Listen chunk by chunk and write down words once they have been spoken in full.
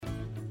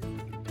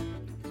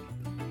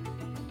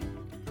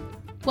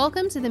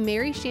Welcome to the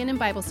Mary Shannon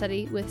Bible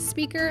Study with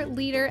speaker,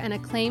 leader, and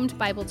acclaimed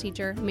Bible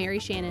teacher, Mary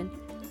Shannon.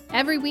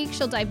 Every week,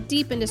 she'll dive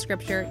deep into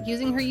Scripture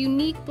using her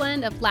unique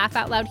blend of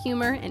laugh-out-loud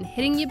humor and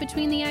hitting you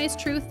between the eyes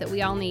truth that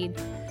we all need.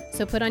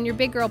 So put on your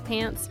big girl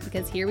pants,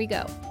 because here we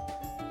go.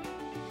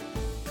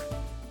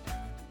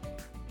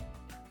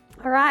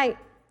 All right.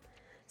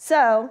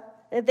 So,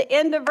 at the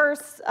end of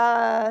verse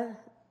 9,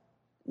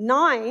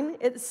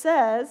 it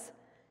says,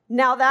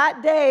 "Now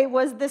that day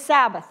was the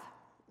Sabbath."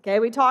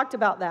 Okay, we talked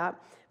about that.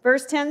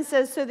 Verse 10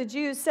 says, "So the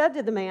Jews said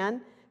to the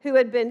man who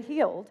had been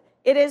healed,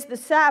 'It is the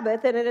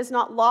Sabbath, and it is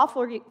not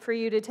lawful for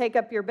you to take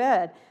up your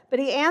bed.' But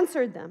he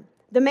answered them,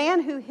 'The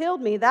man who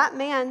healed me, that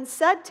man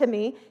said to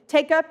me,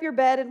 take up your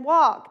bed and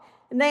walk.'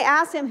 And they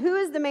asked him, 'Who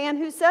is the man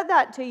who said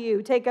that to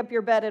you, take up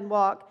your bed and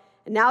walk?'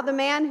 And now the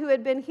man who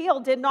had been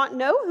healed did not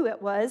know who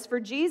it was, for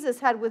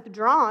Jesus had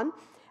withdrawn,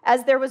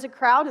 as there was a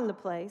crowd in the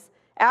place.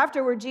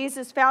 Afterward,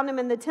 Jesus found him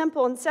in the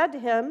temple and said to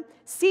him,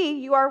 'See,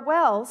 you are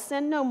well.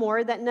 Sin no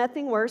more, that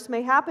nothing worse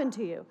may happen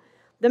to you.'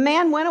 The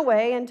man went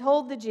away and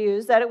told the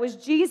Jews that it was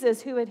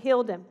Jesus who had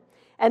healed him.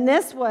 And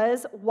this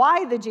was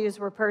why the Jews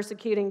were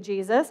persecuting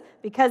Jesus,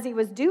 because he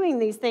was doing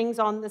these things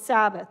on the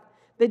Sabbath.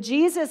 But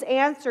Jesus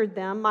answered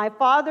them, 'My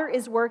Father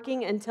is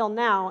working until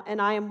now,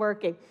 and I am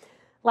working.'"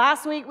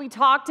 Last week, we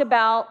talked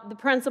about the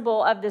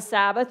principle of the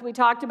Sabbath. We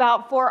talked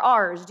about 4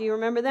 R's. Do you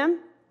remember them?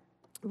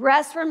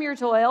 Rest from your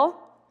toil.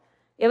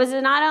 It was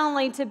not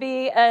only to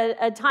be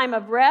a time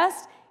of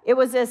rest, it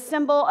was a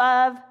symbol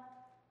of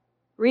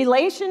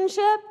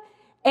relationship,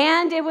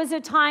 and it was a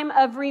time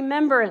of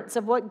remembrance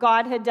of what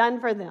God had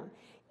done for them.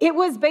 It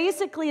was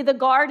basically the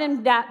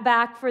garden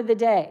back for the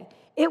day.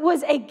 It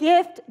was a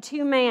gift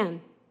to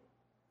man.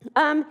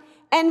 And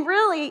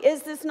really,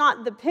 is this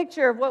not the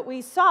picture of what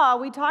we saw,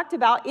 we talked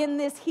about in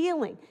this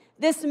healing?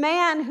 This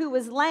man who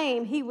was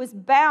lame, he was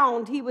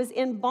bound, he was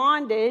in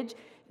bondage.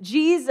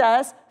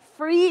 Jesus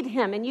freed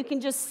him, and you can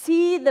just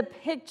see the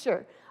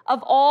picture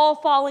of all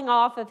falling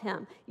off of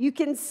him. You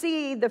can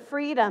see the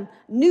freedom,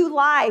 new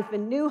life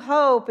and new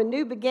hope and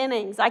new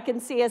beginnings. I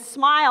can see a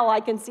smile. I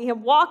can see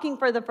him walking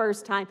for the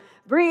first time,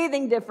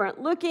 breathing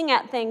different, looking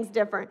at things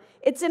different.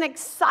 It's an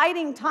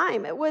exciting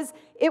time. It was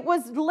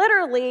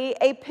literally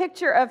a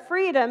picture of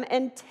freedom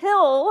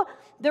until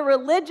the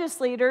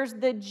religious leaders,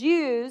 the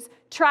Jews,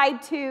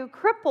 tried to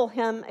cripple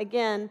him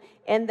again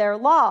in their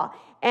law.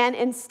 And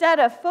instead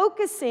of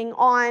focusing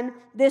on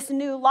this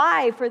new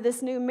life or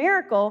this new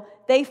miracle,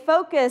 they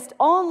focused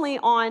only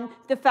on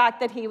the fact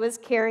that he was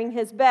carrying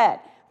his bed.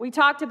 We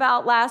talked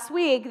about last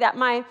week that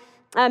my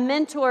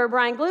mentor,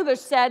 Brian Glubish,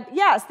 said,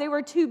 yes, they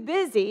were too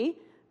busy,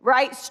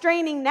 right,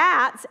 straining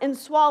gnats and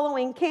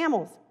swallowing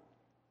camels.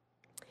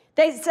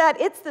 They said,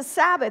 it's the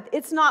Sabbath.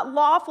 It's not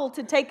lawful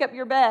to take up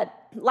your bed.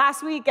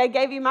 Last week, I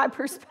gave you my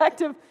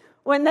perspective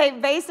when they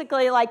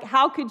basically, like,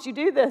 how could you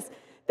do this?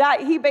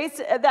 That he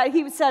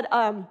said,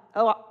 oh,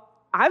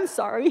 I'm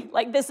sorry.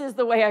 Like, this is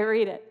the way I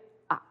read it.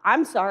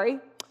 I'm sorry.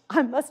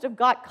 I must have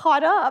got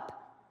caught up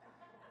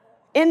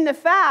in the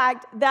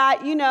fact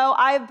that,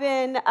 I've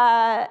been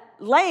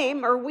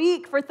lame or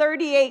weak for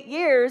 38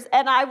 years,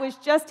 and I was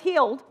just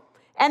healed.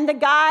 And the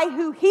guy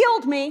who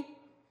healed me,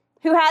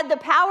 who had the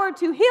power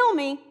to heal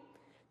me,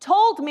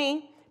 told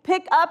me,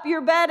 pick up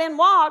your bed and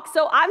walk.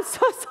 So I'm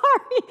so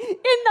sorry.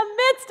 In the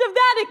midst of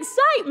that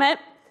excitement,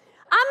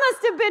 I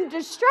must have been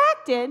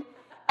distracted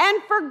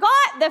and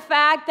forgot the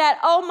fact that,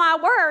 oh my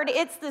word,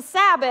 it's the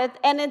Sabbath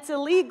and it's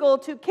illegal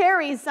to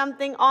carry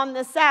something on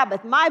the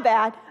Sabbath. My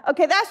bad.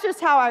 Okay, that's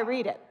just how I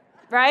read it,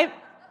 right?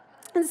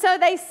 And so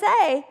they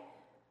say,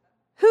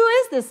 who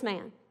is this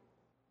man?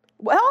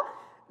 Well,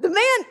 the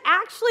man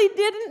actually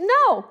didn't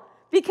know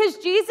because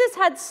Jesus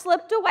had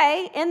slipped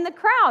away in the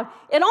crowd.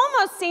 It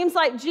almost seems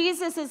like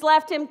Jesus has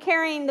left him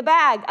carrying the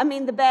bed,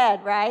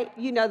 right?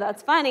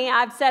 That's funny.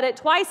 I've said it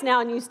twice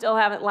now and you still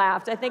haven't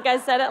laughed. I think I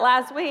said it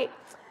last week.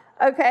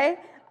 Okay.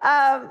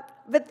 But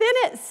then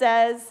it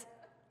says,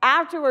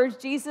 afterwards,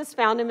 Jesus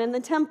found him in the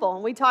temple.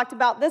 And we talked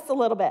about this a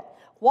little bit.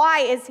 Why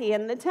is he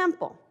in the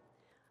temple?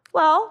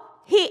 Well,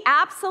 he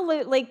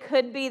absolutely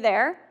could be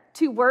there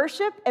to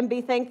worship and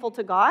be thankful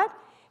to God.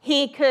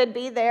 He could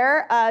be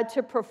there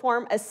to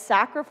perform a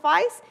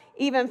sacrifice,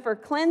 even for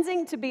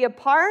cleansing, to be a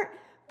part.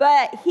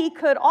 But he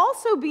could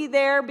also be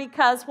there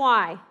because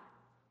why?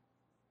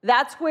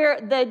 That's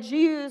where the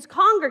Jews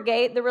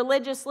congregate, the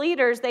religious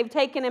leaders. They've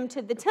taken him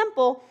to the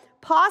temple,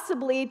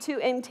 possibly to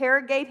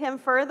interrogate him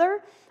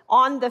further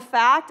on the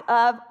fact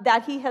of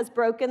that he has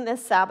broken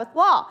this Sabbath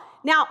law.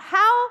 Now,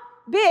 how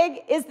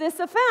big is this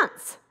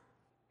offense?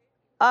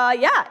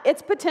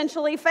 It's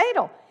potentially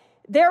fatal.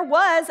 There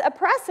was a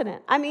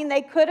precedent.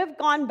 They could have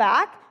gone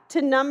back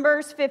to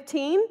Numbers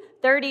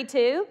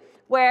 15:32,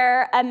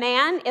 where a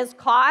man is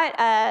caught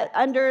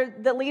under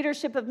the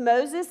leadership of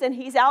Moses, and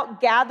he's out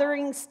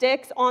gathering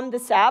sticks on the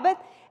Sabbath,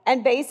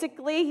 and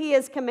basically he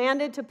is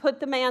commanded to put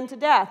the man to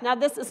death. Now,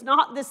 this is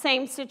not the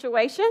same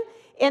situation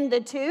in the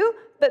two,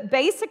 but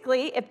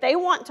basically, if they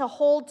want to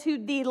hold to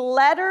the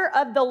letter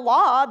of the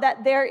law,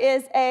 that there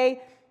is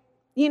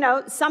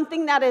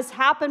something that has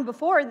happened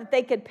before that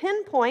they could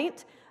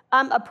pinpoint,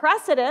 a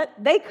precedent,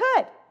 they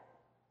could.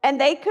 And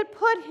they could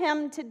put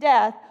him to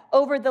death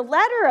over the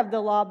letter of the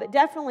law, but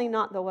definitely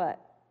not the what?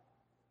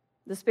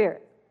 The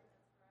Spirit.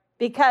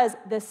 Because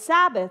the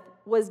Sabbath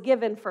was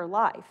given for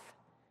life.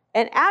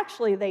 And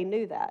actually, they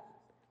knew that.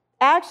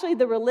 Actually,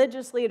 the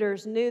religious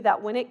leaders knew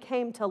that when it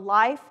came to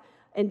life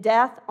and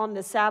death on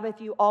the Sabbath,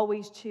 you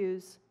always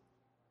choose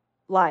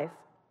life.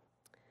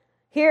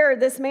 Here,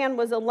 this man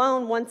was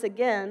alone once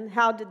again.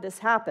 How did this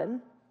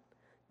happen?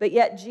 But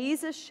yet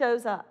Jesus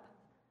shows up.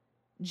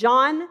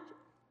 John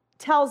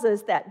tells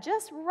us that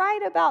just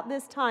right about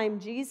this time,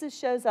 Jesus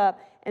shows up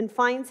and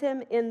finds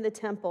him in the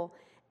temple.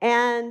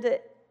 And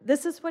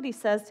this is what he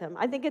says to him.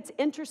 I think it's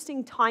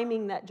interesting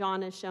timing that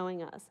John is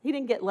showing us. He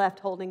didn't get left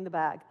holding the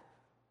bag.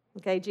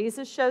 Okay,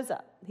 Jesus shows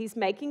up. He's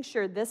making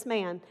sure this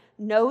man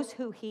knows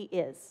who he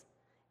is.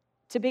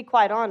 To be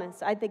quite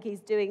honest, I think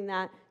he's doing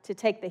that to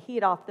take the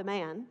heat off the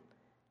man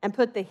and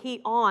put the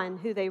heat on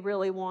who they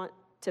really want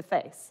to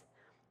face.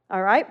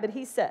 All right, but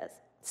he says,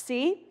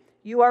 "See,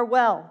 you are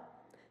well.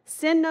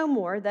 Sin no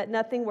more, that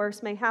nothing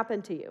worse may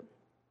happen to you."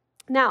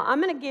 Now,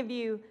 I'm going to give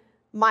you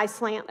my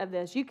slant of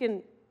this. You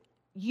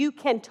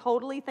can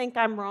totally think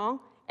I'm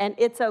wrong, and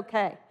it's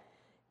okay.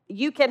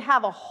 You can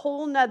have a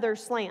whole nother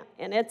slant,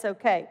 and it's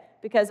okay.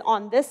 Because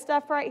on this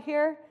stuff right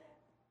here,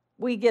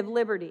 we give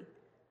liberty.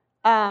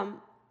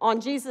 On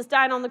Jesus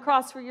dying on the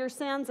cross for your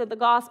sins and the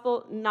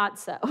gospel, not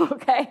so,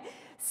 okay?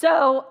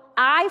 So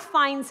I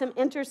find some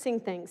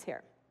interesting things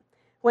here.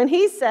 When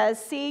he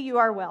says, "See, you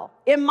are well,"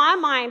 in my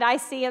mind, I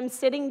see him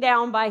sitting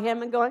down by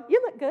him and going,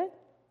 "You look good.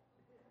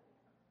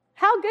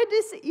 How good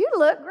to see you.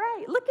 Look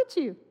great. Look at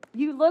you.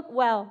 You look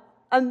well.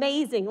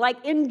 Amazing."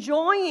 Like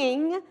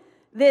enjoying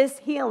this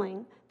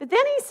healing. But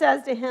then he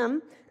says to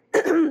him,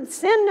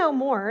 "Sin no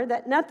more,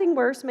 that nothing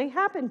worse may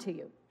happen to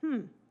you."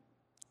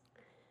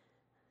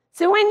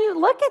 So when you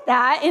look at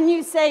that and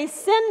you say,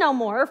 "Sin no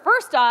more,"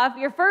 first off,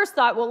 your first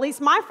thought, well, at least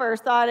my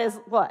first thought is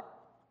what?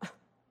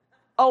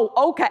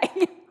 Oh,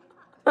 okay.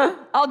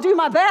 I'll do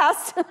my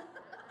best.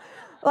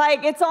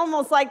 Like, it's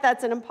almost like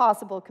that's an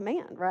impossible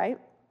command, right?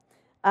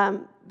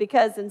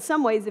 Because in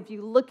some ways, if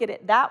you look at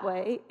it that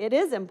way, it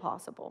is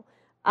impossible.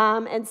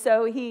 And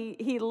so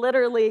he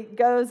literally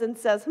goes and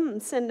says,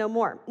 "Sin no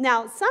more."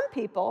 Now, some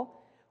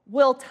people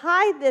will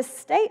tie this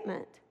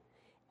statement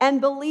and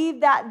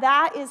believe that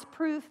that is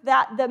proof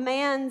that the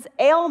man's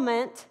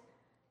ailment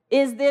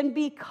is then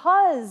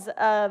because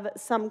of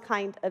some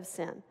kind of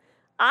sin.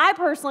 I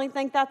personally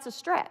think that's a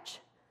stretch.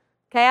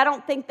 Okay, I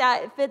don't think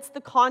that fits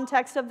the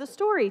context of the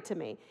story to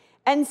me.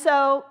 And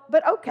so,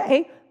 but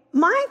okay,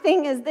 my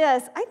thing is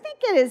this. I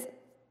think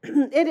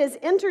it is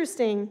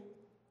interesting.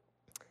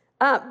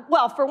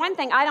 Well, for one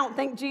thing, I don't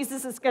think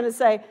Jesus is going to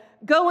say,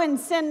 "Go and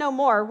sin no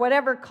more.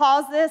 Whatever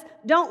caused this,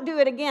 don't do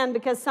it again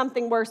because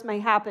something worse may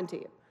happen to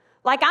you."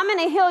 Like, I'm going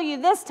to heal you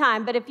this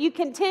time, but if you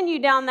continue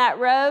down that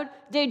road,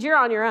 dude, you're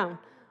on your own.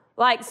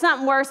 Like,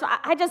 something worse.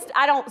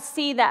 I don't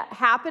see that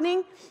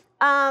happening.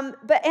 And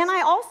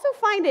I also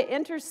find it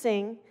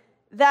interesting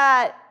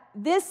that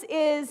this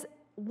is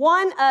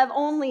one of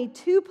only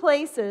 2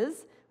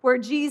 places where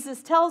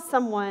Jesus tells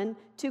someone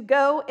to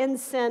go and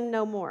sin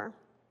no more.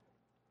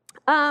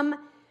 I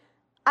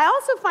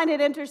also find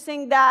it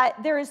interesting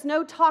that there is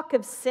no talk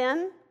of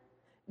sin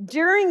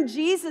during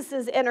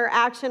Jesus'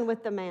 interaction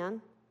with the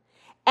man,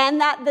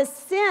 and that the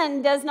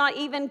sin does not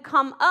even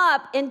come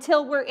up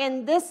until we're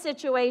in this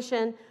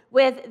situation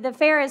with the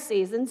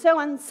Pharisees. And so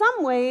in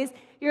some ways,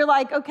 you're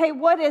like, okay,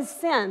 what is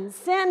sin?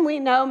 Sin, we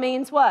know,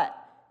 means what?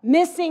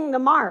 Missing the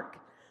mark.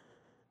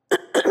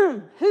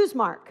 Whose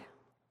mark?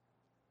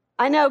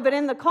 I know, but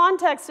in the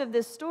context of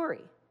this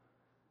story,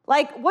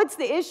 like, what's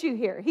the issue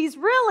here? He's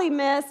really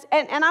missed,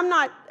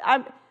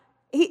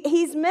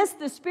 he's missed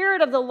the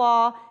spirit of the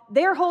law.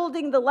 They're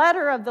holding the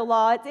letter of the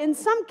law. In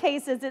some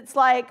cases, it's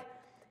like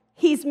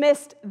he's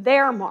missed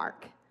their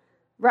mark,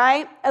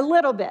 right? A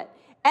little bit.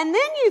 And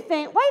then you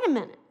think, wait a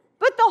minute,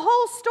 but the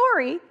whole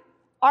story,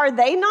 are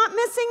they not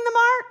missing the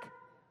mark?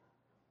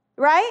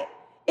 Right?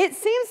 It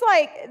seems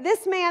like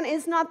this man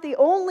is not the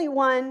only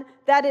one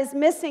that is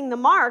missing the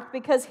mark,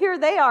 because here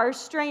they are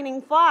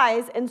straining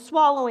flies and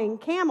swallowing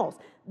camels.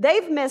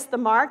 They've missed the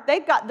mark.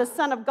 They've got the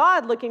Son of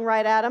God looking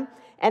right at them,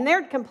 and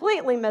they're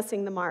completely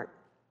missing the mark.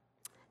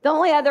 The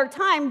only other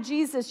time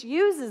Jesus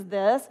uses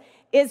this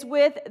is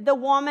with the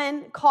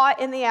woman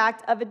caught in the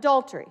act of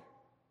adultery.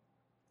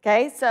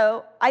 Okay,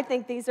 so I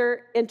think these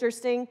are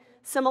interesting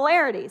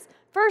similarities.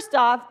 First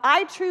off,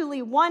 I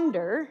truly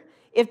wonder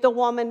if the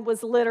woman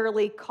was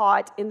literally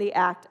caught in the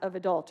act of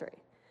adultery.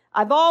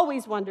 I've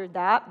always wondered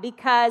that,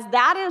 because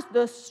that is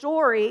the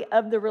story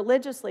of the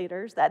religious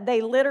leaders, that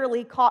they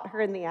literally caught her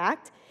in the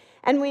act.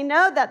 And we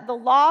know that the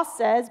law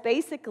says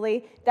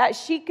basically that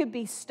she could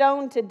be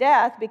stoned to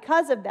death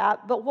because of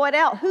that. But what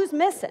else? Who's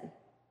missing?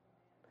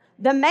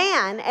 The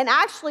man. And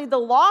actually the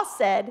law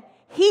said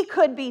he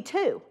could be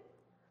too.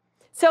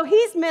 So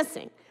he's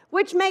missing.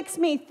 which makes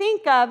me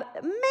think of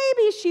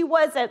maybe she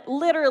wasn't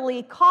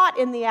literally caught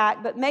in the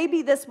act, but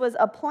maybe this was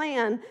a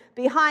plan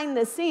behind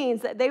the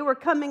scenes that they were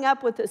coming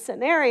up with a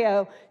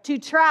scenario to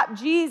trap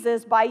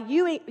Jesus by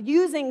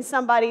using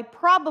somebody,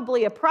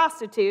 probably a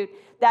prostitute,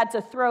 that's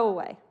a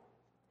throwaway.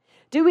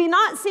 Do we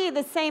not see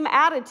the same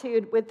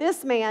attitude with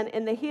this man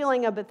in the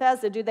healing of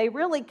Bethesda? Do they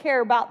really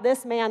care about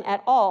this man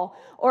at all?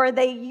 Or are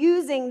they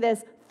using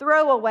this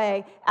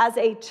throwaway as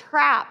a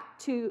trap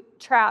to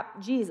trap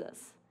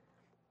Jesus?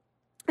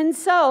 And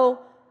so,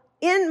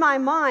 in my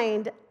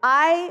mind,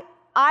 I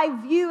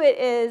view it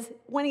as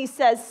when he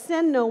says,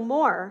 sin no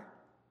more,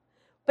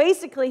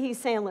 basically he's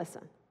saying,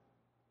 listen,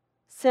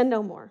 sin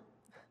no more.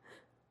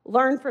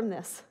 Learn from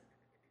this.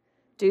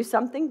 Do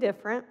something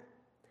different.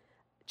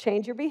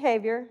 Change your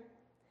behavior.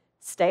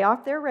 Stay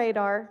off their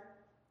radar.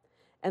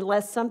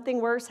 Unless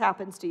something worse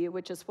happens to you,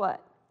 which is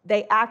what?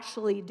 They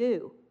actually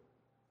do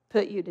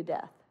put you to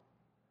death.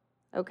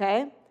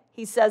 Okay?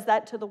 He says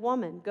that to the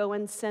woman. Go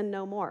and sin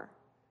no more.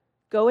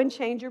 Go and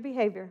change your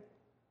behavior.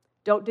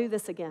 Don't do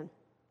this again.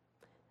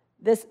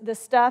 The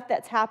stuff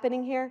that's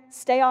happening here,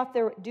 stay off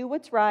their, do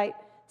what's right,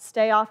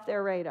 stay off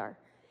their radar.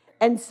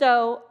 And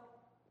so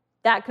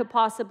that could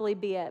possibly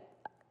be it.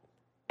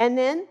 And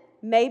then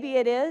maybe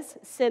it is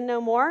sin no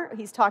more.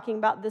 He's talking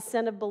about the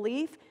sin of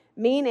belief,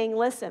 meaning,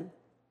 listen,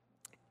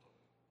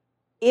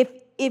 if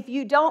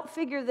you don't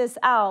figure this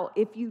out,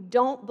 if you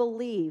don't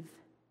believe,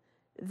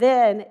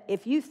 then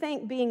if you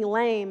think being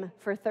lame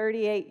for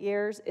 38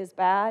 years is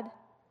bad,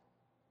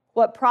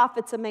 what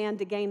profits a man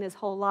to gain his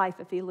whole life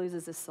if he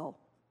loses his soul?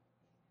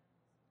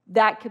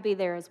 That could be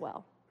there as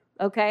well,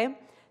 okay?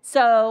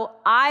 So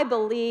I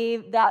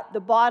believe that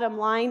the bottom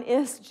line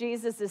is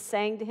Jesus is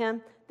saying to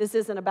him, this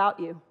isn't about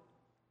you.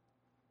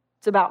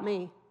 It's about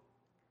me.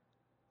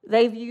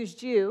 They've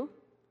used you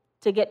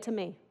to get to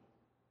me.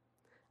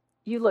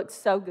 You look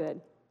so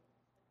good.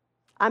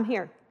 I'm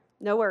here.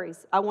 No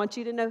worries. I want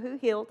you to know who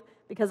healed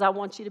because I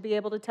want you to be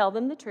able to tell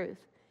them the truth.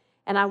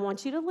 And I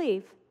want you to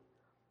leave.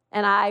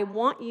 And I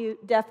want you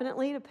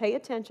definitely to pay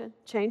attention,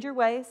 change your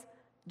ways,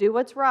 do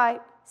what's right,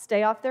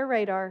 stay off their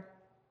radar,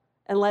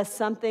 unless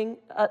something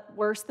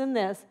worse than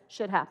this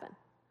should happen.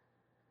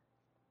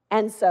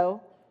 And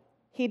so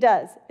he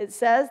does. It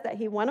says that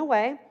he went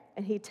away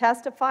and he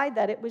testified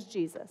that it was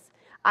Jesus.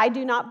 I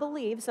do not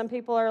believe, some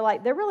people are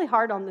like, they're really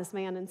hard on this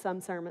man in some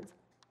sermons.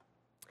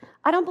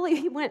 I don't believe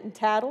he went and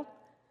tattled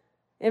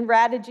and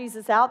ratted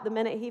Jesus out the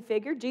minute he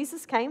figured.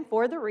 Jesus came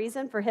for the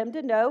reason for him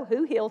to know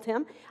who healed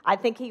him. I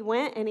think he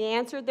went and he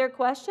answered their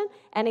question,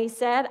 and he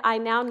said, I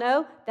now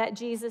know that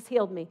Jesus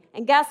healed me.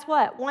 And guess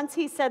what? Once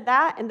he said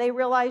that and they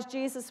realized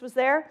Jesus was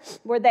there,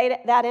 were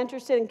they that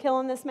interested in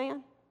killing this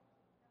man?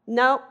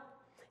 No.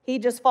 He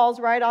just falls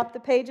right off the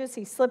pages.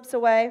 He slips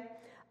away.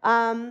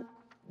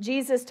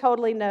 Jesus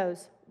totally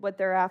knows what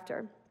they're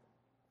after.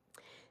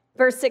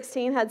 Verse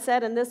 16 had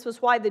said, and this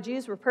was why the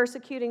Jews were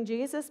persecuting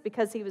Jesus,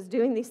 because he was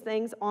doing these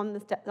things on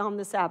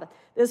the Sabbath.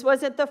 This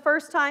wasn't the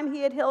first time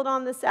he had healed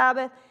on the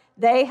Sabbath.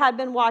 They had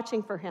been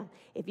watching for him.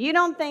 If you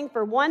don't think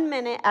for 1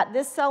 minute at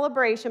this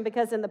celebration,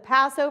 because in the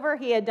Passover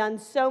he had done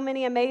so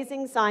many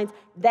amazing signs,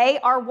 they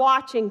are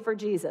watching for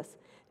Jesus.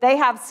 They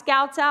have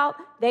scouts out,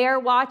 they are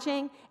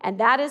watching, and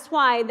that is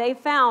why they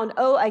found,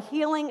 a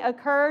healing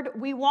occurred.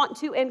 We want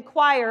to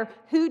inquire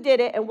who did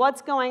it and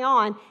what's going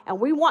on, and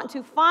we want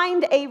to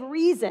find a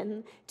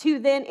reason to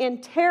then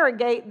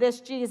interrogate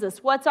this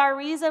Jesus. What's our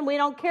reason? We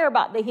don't care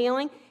about the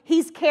healing.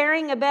 He's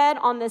carrying a bed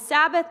on the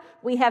Sabbath.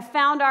 We have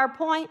found our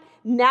point.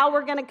 Now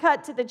we're going to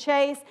cut to the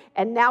chase,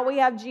 and now we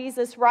have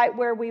Jesus right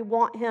where we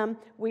want him.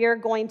 We are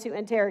going to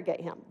interrogate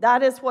him.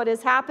 That is what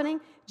is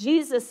happening.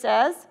 Jesus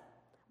says,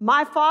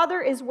 my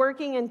Father is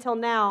working until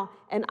now,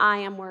 and I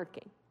am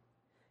working.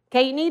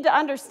 Okay, you need to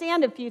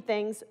understand a few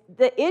things.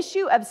 The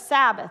issue of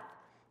Sabbath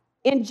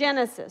in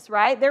Genesis,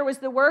 right? There was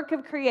the work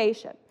of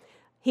creation.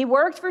 He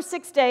worked for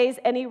 6 days,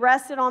 and he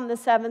rested on the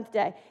seventh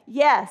day.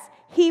 Yes,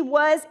 he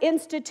was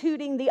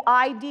instituting the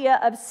idea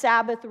of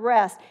Sabbath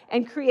rest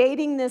and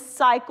creating this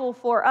cycle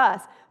for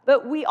us.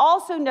 But we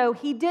also know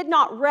he did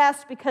not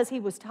rest because he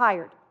was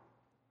tired.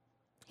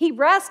 He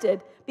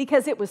rested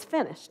because it was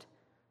finished.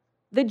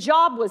 The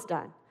job was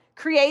done.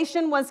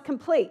 Creation was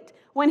complete.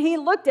 When he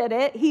looked at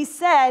it, he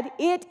said,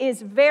 it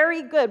is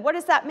very good. What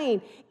does that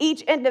mean?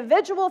 Each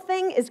individual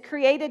thing is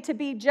created to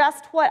be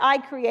just what I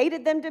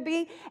created them to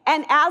be.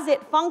 And as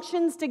it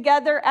functions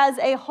together as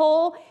a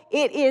whole,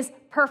 it is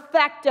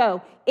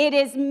perfecto. It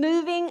is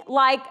moving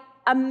like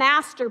a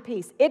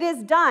masterpiece. It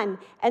is done.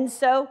 And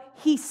so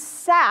he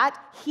sat,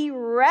 he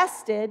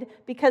rested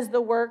because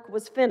the work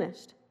was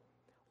finished.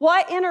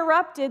 What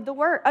interrupted the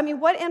work?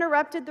 What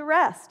interrupted the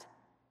rest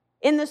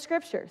in the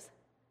scriptures?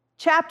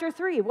 Chapter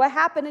 3. What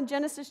happened in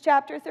Genesis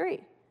chapter 3?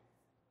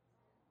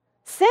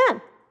 Sin.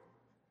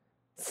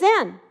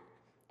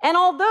 And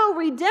although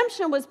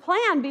redemption was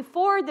planned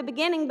before the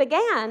beginning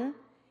began,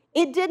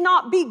 it did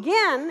not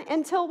begin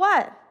until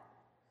what?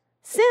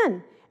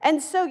 Sin.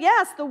 And so,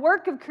 yes, the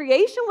work of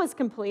creation was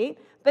complete,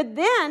 but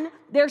then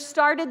there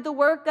started the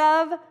work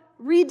of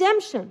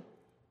redemption.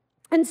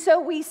 And so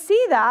we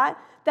see that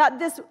that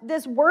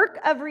this work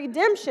of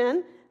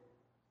redemption,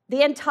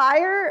 the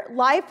entire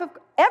life of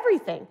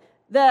everything,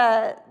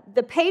 the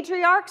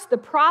patriarchs, the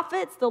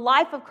prophets, the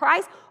life of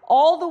Christ,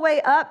 all the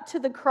way up to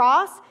the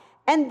cross.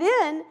 And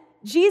then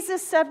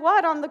Jesus said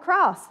what on the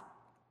cross?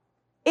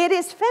 It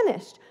is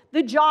finished.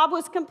 The job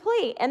was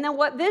complete. And then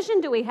what vision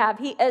do we have?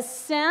 He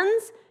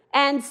ascends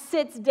and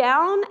sits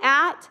down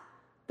at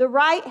the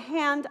right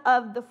hand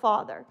of the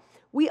Father.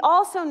 We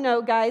also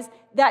know, guys,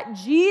 that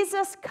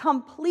Jesus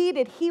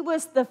completed, he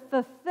was the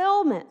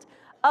fulfillment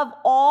of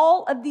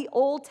all of the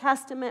Old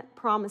Testament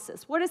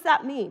promises. What does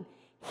that mean?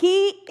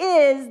 He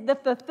is the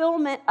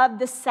fulfillment of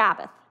the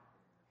Sabbath.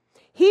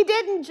 He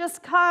didn't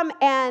just come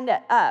and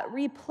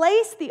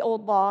replace the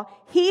old law.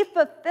 He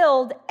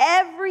fulfilled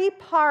every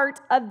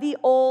part of the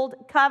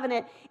old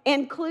covenant,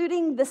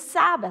 including the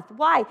Sabbath.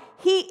 Why?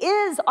 He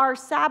is our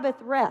Sabbath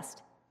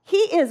rest. He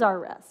is our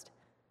rest.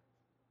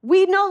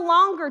 We no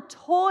longer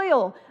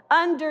toil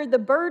under the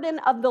burden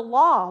of the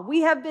law.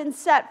 We have been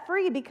set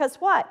free because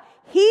what?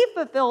 He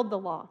fulfilled the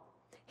law.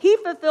 He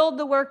fulfilled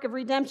the work of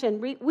redemption.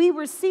 We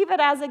receive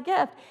it as a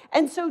gift.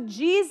 And so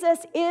Jesus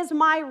is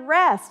my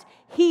rest.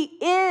 He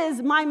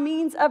is my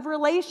means of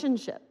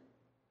relationship.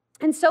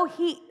 And so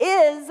he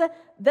is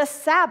the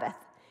Sabbath.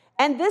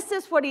 And this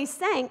is what he's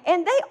saying.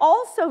 And they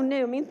also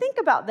knew, think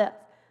about this.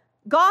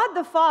 God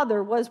the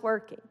Father was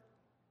working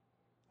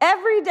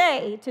every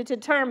day to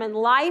determine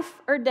life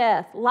or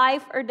death,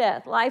 life or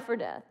death, life or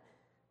death.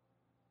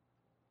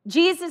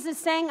 Jesus is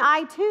saying,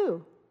 I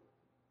too.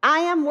 I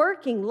am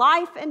working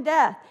life and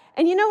death.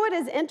 And you know what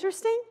is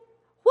interesting?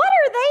 What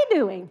are they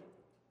doing?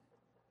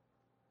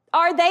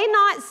 Are they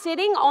not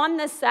sitting on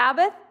the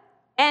Sabbath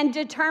and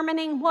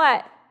determining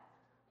what?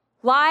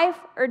 Life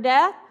or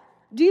death?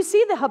 Do you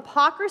see the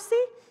hypocrisy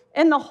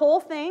in the whole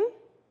thing?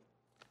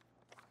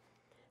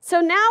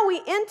 So now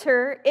we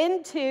enter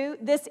into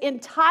this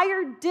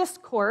entire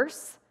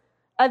discourse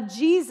of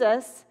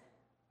Jesus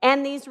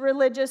and these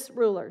religious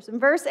rulers. In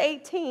verse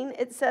 18,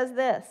 it says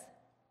this.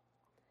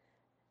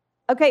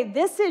 Okay,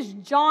 this is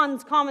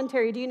John's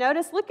commentary. Do you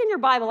notice? Look in your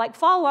Bible,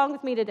 follow along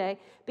with me today,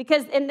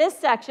 because in this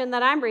section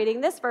that I'm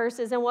reading, this verse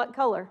is in what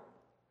color?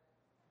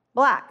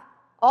 Black.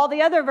 All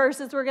the other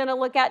verses we're going to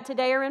look at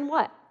today are in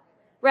what?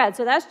 Red.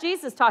 So that's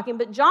Jesus talking,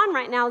 but John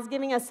right now is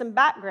giving us some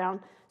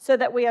background so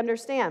that we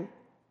understand.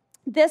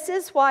 This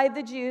is why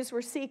the Jews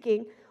were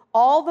seeking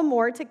all the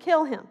more to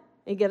kill him.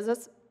 He gives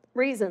us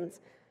reasons.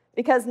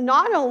 Because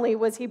not only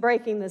was he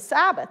breaking the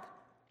Sabbath,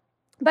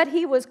 but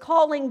he was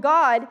calling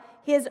God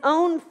his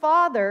own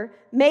Father,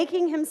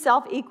 making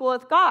himself equal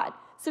with God.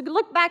 So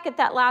look back at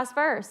that last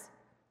verse.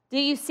 Do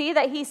you see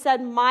that he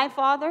said, my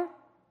Father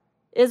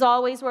is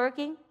always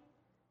working?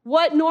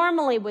 What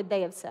normally would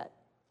they have said?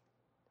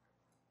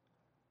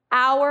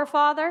 Our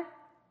Father?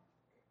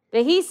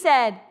 But he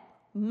said,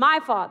 my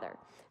Father.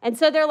 And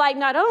so they're like,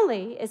 not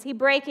only is he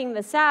breaking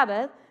the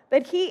Sabbath,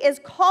 but he is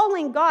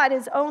calling God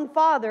his own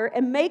Father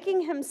and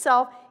making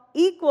himself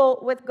equal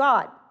with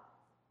God.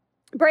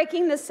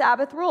 Breaking the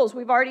Sabbath rules.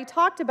 We've already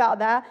talked about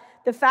that.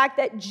 The fact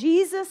that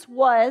Jesus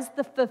was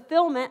the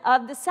fulfillment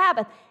of the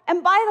Sabbath.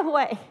 And by the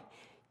way,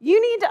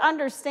 you need to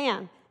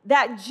understand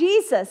that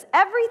Jesus,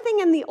 everything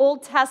in the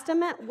Old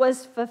Testament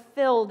was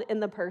fulfilled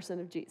in the person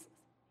of Jesus.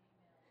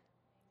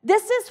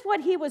 This is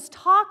what he was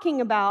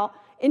talking about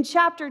in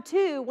chapter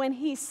 2 when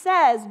he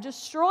says,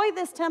 destroy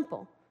this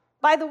temple.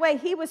 By the way,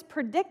 he was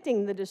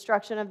predicting the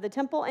destruction of the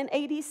temple in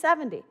AD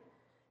 70.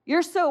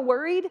 You're so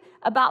worried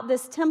about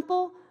this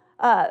temple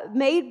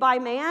made by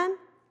man,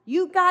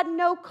 you got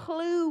no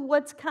clue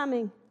what's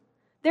coming.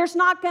 There's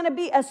not going to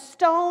be a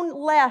stone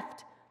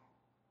left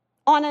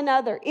on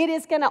another. It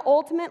is going to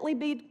ultimately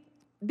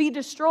be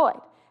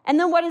destroyed. And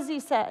then what has he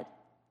said?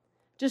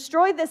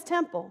 Destroy this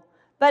temple,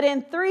 but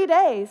in 3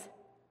 days,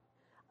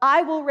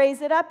 I will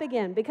raise it up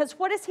again. Because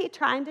what is he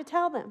trying to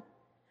tell them?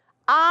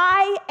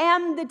 I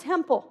am the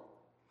temple.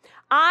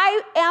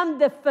 I am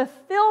the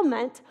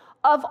fulfillment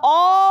of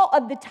all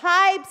of the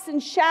types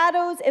and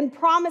shadows and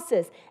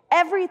promises.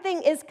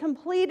 Everything is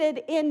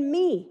completed in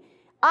me.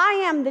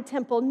 I am the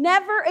temple.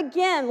 Never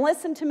again,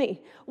 listen to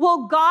me,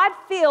 will God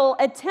fill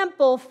a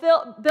temple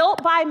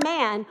built by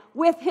man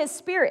with his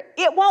Spirit.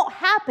 It won't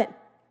happen.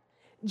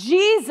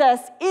 Jesus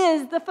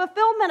is the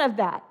fulfillment of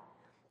that.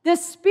 The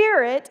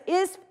Spirit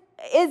is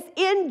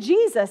in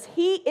Jesus.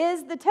 He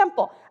is the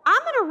temple.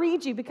 I'm going to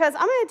read you because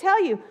I'm going to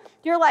tell you,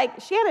 you're like,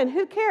 Shannon,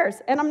 who cares?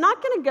 And I'm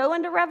not going to go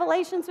into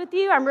Revelations with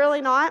you. I'm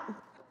really not.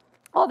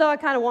 Although I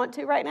kind of want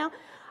to right now.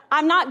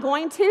 I'm not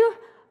going to.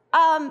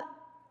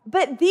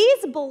 But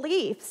these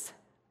beliefs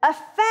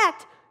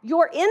affect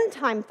your end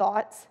time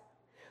thoughts,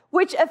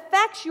 which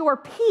affects your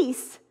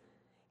peace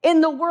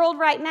in the world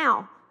right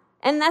now.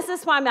 And this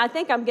is why I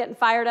think I'm getting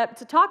fired up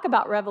to talk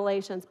about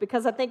Revelations,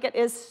 because I think it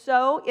is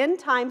so, end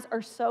times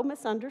are so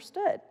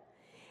misunderstood.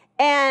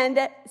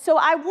 And so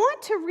I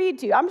want to read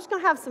to you, I'm just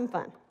going to have some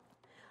fun.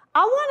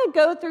 I want to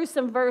go through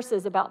some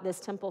verses about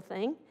this temple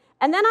thing,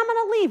 and then I'm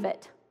going to leave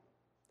it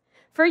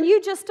for you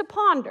just to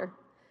ponder.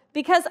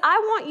 Because I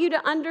want you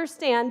to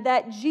understand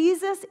that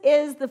Jesus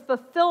is the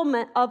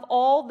fulfillment of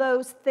all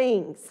those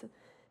things.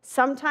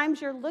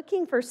 Sometimes you're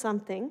looking for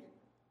something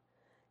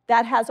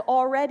that has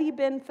already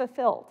been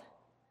fulfilled.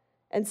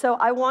 And so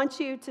I want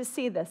you to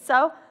see this.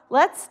 So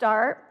let's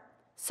start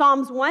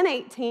Psalms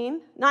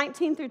 118,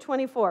 19 through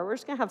 24. We're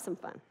just going to have some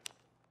fun.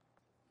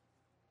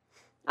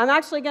 I'm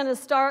actually going to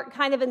start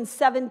kind of in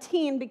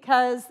 17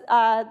 because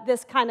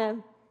this kind of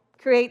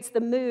creates the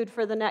mood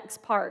for the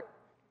next part.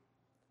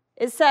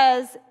 It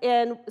says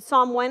in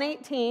Psalm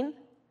 118,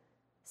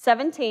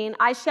 17,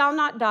 I shall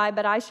not die,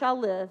 but I shall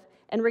live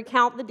and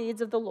recount the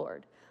deeds of the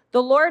Lord.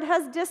 The Lord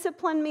has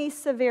disciplined me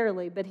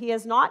severely, but he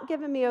has not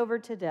given me over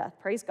to death.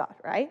 Praise God,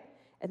 right?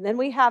 And then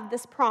we have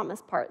this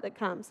promise part that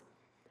comes.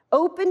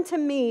 Open to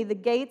me the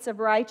gates of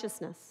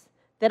righteousness,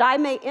 that I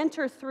may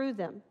enter through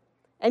them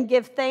and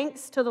give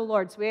thanks to the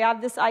Lord. So we have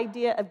this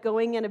idea of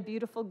going in a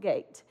beautiful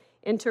gate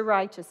into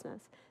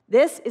righteousness.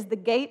 This is the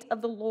gate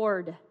of the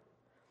Lord.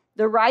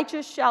 The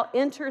righteous shall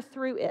enter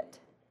through it.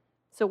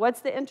 So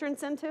what's the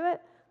entrance into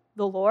it?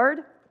 The Lord.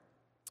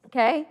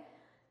 Okay?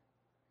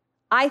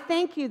 I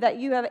thank you that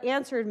you have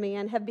answered me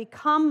and have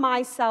become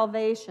my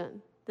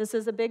salvation. This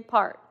is a big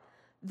part.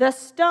 The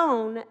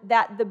stone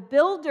that the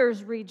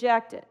builders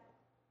rejected.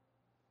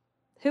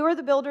 Who are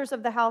the builders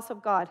of the house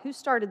of God? Who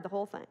started the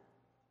whole thing?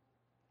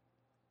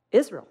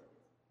 Israel.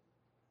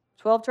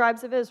 12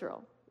 tribes of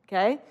Israel.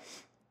 Okay?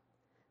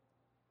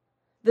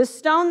 The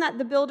stone that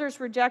the builders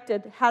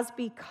rejected has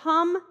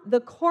become the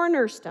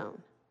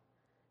cornerstone.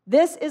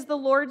 This is the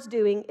Lord's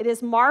doing. It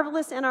is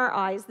marvelous in our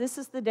eyes. This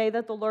is the day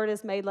that the Lord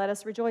has made. Let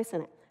us rejoice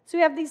in it. So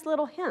we have these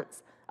little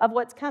hints of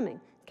what's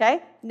coming.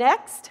 Okay?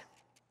 Next.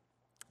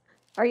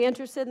 Are you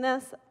interested in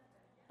this?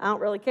 I don't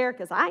really care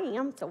because I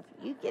am, so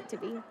you get to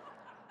be.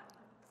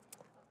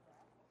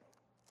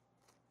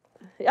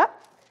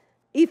 Yep.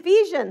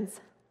 Ephesians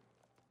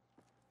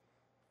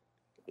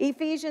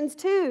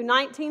 2,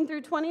 19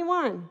 through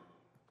 21.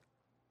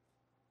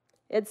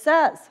 It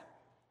says,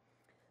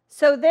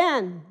 so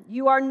then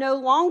you are no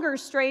longer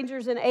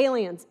strangers and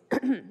aliens.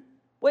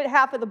 What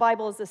half of the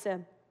Bible is this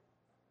in?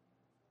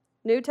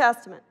 New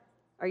Testament.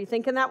 Are you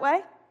thinking that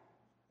way?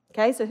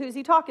 Okay, so who's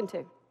he talking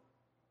to?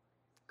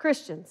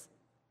 Christians,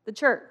 the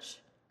church.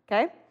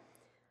 Okay?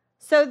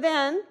 So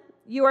then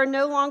you are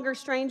no longer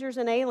strangers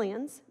and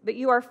aliens, but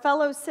you are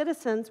fellow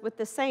citizens with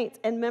the saints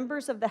and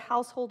members of the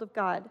household of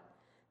God,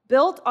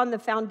 built on the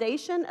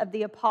foundation of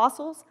the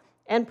apostles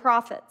and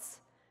prophets,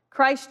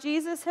 Christ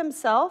Jesus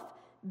himself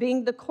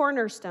being the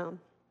cornerstone,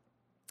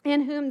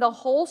 in whom the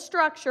whole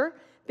structure,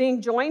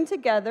 being joined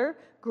together,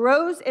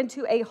 grows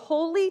into a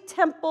holy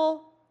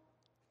temple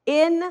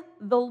in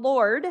the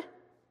Lord.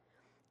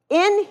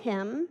 In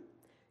him,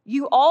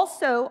 you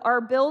also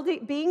are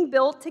being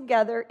built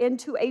together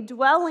into a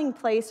dwelling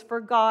place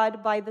for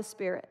God by the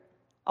Spirit.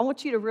 I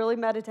want you to really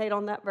meditate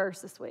on that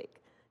verse this week.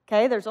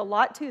 Okay, there's a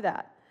lot to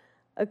that.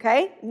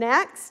 Okay,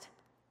 next.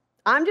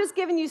 I'm just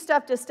giving you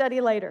stuff to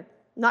study later.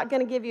 Not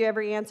going to give you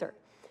every answer.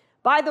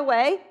 By the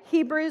way,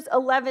 Hebrews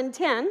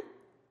 11:10,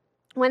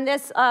 when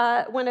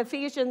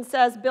Ephesians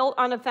says built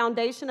on a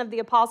foundation of the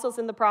apostles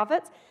and the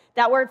prophets,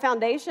 that word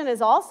foundation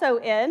is also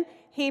in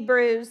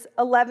Hebrews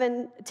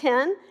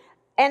 11:10,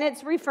 and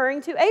it's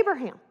referring to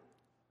Abraham.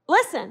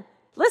 Listen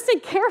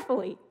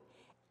carefully.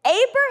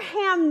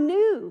 Abraham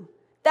knew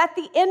that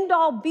the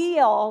end-all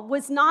be-all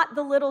was not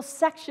the little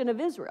section of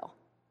Israel.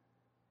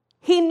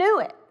 He knew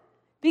it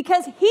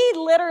because he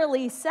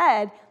literally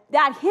said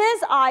that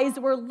his eyes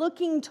were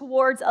looking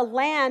towards a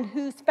land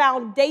whose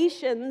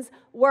foundations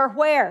were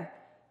where?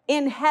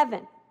 In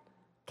heaven.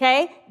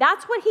 Okay?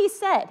 That's what he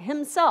said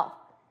himself,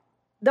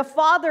 the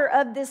father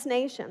of this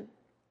nation.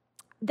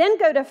 Then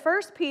go to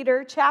 1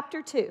 Peter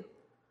chapter 2.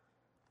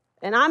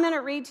 And I'm going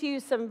to read to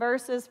you some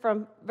verses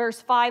from verse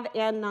 5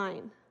 and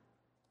 9.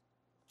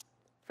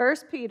 1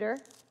 Peter,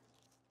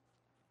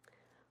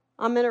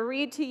 I'm going to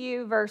read to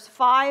you verse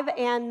 5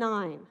 and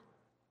 9.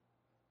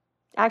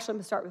 Actually, I'm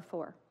going to start with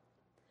 4.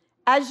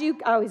 I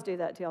always do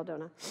that to y'all,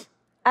 don't I?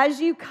 As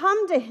you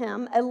come to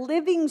him, a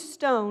living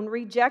stone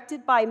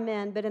rejected by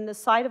men, but in the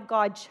sight of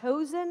God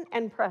chosen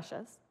and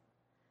precious,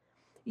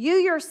 you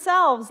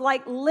yourselves,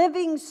 like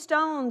living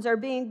stones, are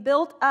being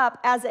built up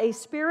as a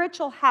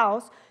spiritual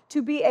house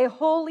to be a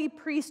holy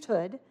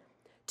priesthood,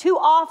 to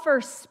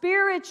offer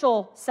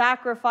spiritual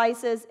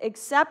sacrifices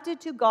accepted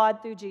to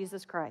God through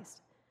Jesus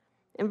Christ.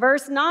 In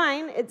verse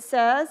 9, it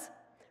says,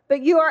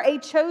 but you are a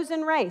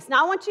chosen race.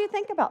 Now, I want you to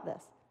think about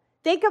this.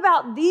 Think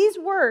about these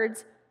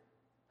words,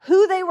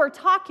 who they were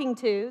talking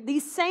to.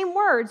 These same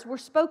words were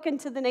spoken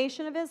to the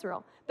nation of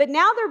Israel. But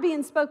now they're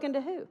being spoken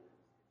to who?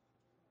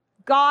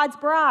 God's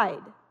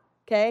bride,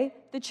 okay?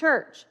 The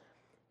church. It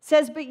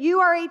says, but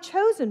you are a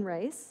chosen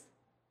race,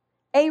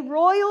 a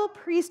royal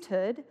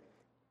priesthood,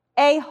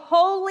 a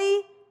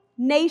holy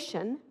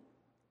nation,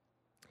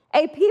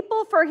 a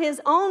people for his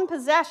own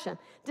possession.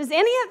 Does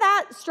any of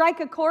that strike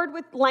a chord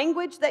with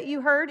language that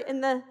you heard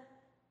in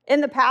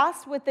the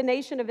past with the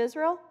nation of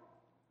Israel?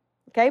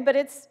 Okay, but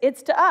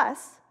it's to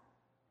us.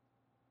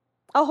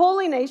 a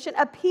holy nation,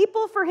 a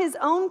people for his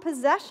own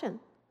possession,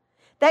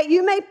 that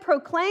you may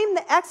proclaim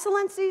the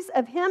excellencies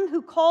of him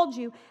who called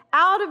you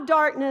out of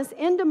darkness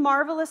into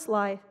marvelous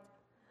light.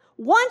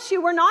 Once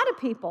you were not a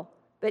people,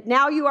 but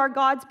now you are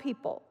God's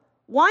people.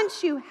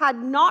 Once you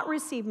had not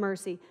received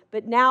mercy,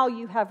 but now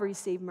you have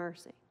received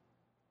mercy.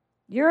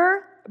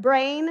 Your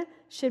brain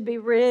should be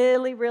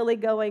really, really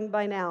going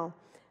by now.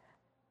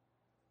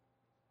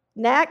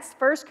 Next,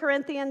 1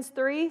 Corinthians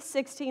 3,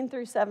 16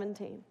 through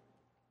 17.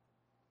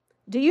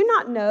 Do you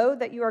not know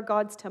that you are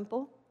God's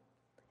temple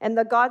and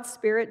that God's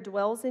Spirit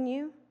dwells in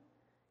you?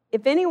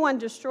 If anyone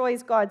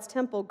destroys God's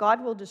temple,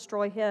 God will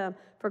destroy him,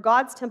 for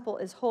God's temple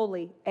is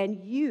holy,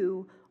 and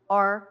you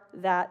are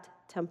that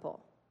temple.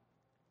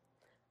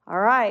 All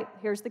right,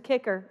 here's the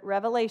kicker,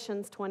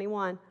 Revelations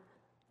 21.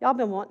 Y'all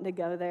been wanting to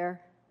go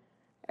there.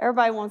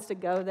 Everybody wants to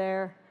go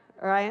there,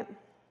 all right?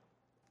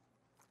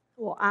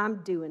 Well, I'm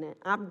doing it.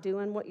 I'm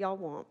doing what y'all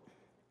want.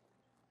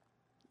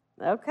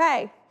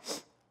 Okay.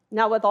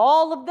 Now, with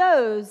all of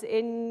those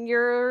in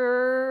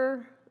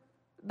your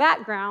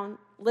background,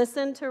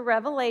 listen to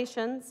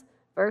Revelations,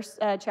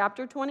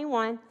 chapter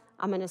 21.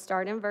 I'm going to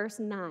start in verse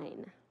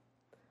 9.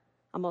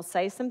 I'm going to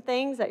say some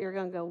things that you're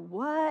going to go,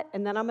 what?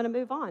 And then I'm going to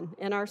move on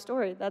in our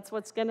story. That's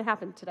what's going to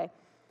happen today.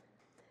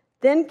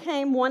 Then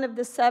came one of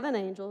the 7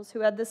 angels who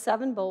had the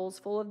 7 bowls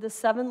full of the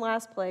 7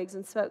 last plagues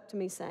and spoke to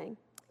me, saying,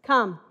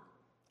 Come,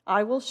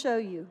 I will show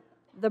you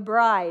the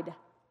bride,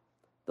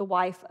 the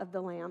wife of the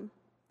Lamb.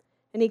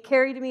 And he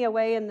carried me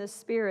away in the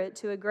Spirit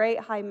to a great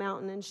high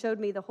mountain and showed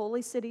me the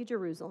holy city,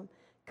 Jerusalem,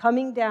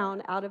 coming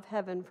down out of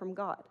heaven from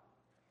God,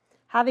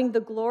 having the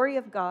glory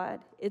of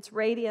God, its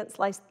radiance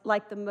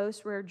like the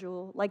most rare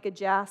jewel, like a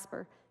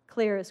jasper,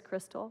 clear as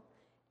crystal.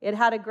 It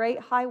had a great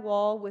high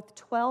wall with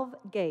 12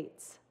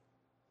 gates,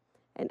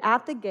 and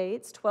at the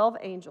gates 12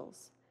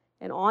 angels,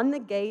 and on the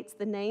gates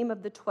the name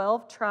of the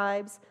 12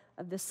 tribes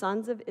of the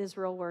sons of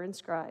Israel were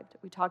inscribed.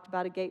 We talked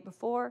about a gate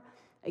before,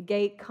 a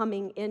gate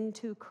coming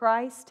into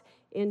Christ,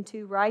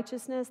 into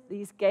righteousness.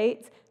 These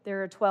gates,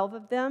 there are 12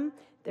 of them.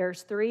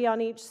 There's 3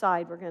 on each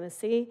side, we're going to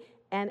see.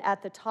 And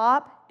at the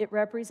top, it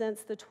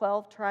represents the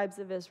 12 tribes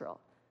of Israel,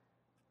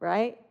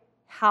 right?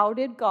 How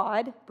did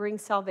God bring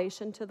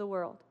salvation to the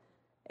world?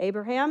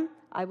 Abraham,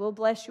 I will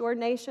bless your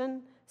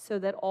nation so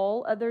that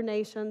all other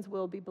nations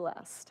will be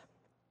blessed.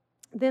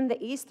 Then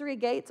the east 3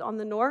 gates, on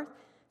the north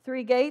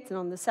 3 gates, and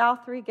on the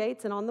south 3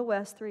 gates, and on the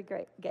west 3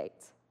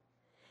 gates.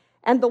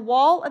 And the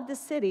wall of the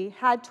city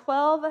had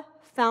 12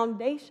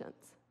 foundations.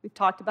 We've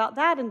talked about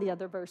that in the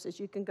other verses.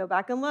 You can go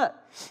back and look.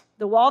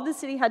 The wall of the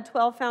city had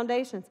 12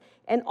 foundations,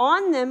 and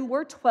on them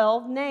were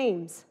 12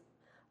 names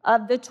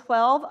of the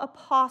 12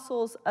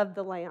 apostles of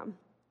the Lamb.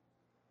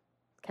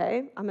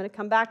 Okay, I'm going to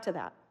come back to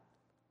that.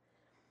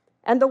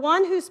 And the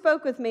one who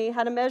spoke with me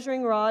had a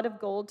measuring rod of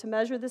gold to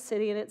measure the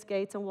city and its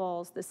gates and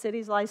walls. The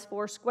city lies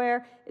 4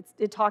 square.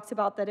 It talks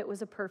about that it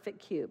was a perfect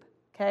cube.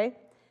 Okay,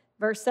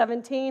 verse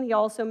 17, he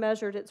also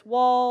measured its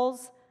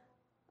walls.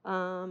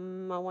 I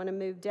want to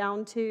move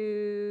down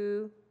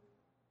to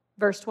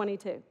verse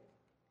 22.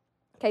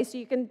 Okay, so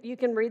you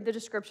can read the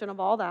description of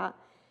all that.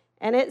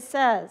 And it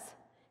says,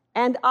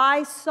 and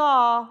I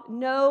saw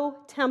no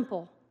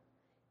temple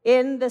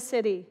in the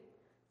city,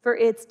 for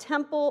its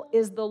temple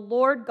is the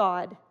Lord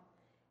God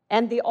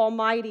and the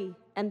Almighty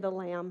and the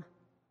Lamb.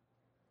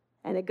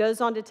 And it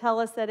goes on to tell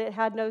us that it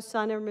had no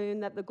sun or moon,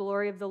 that the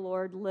glory of the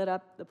Lord lit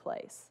up the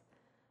place.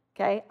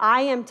 Okay,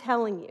 I am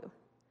telling you,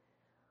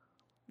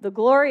 the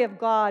glory of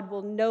God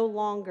will no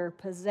longer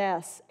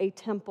possess a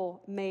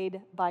temple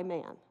made by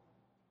man.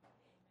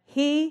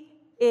 He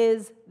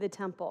is the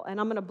temple. And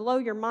I'm going to blow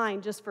your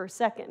mind just for a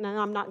second, and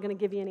I'm not going to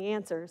give you any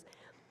answers.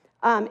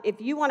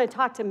 If you want to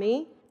talk to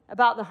me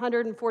about the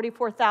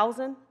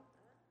 144,000,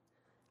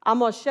 I'm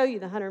going to show you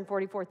the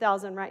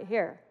 144,000 right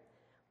here.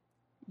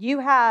 You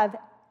have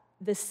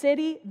the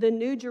city, the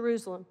New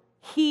Jerusalem.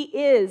 He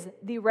is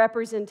the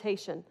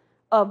representation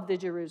of the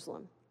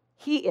Jerusalem.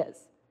 He is.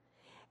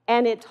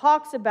 And it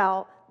talks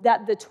about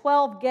that the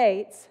 12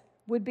 gates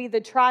would be the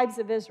tribes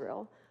of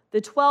Israel.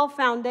 The 12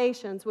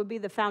 foundations would be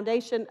the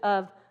foundation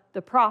of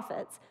the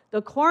prophets.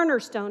 The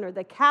cornerstone or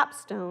the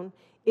capstone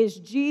is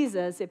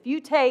Jesus. If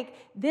you take,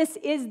 this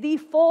is the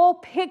full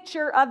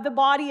picture of the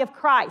body of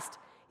Christ.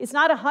 It's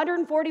not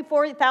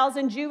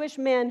 144,000 Jewish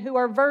men who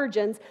are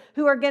virgins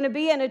who are going to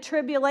be in a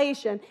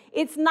tribulation.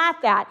 It's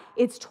not that.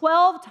 It's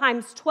 12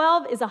 times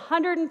 12 is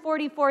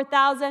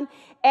 144,000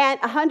 and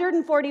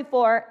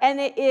 144, and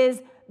it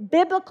is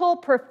biblical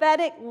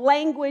prophetic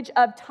language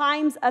of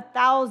times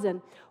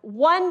 1,000.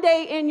 One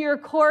day in your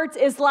courts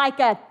is like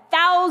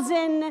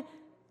 1,000,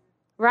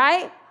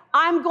 right?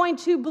 I'm going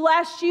to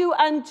bless you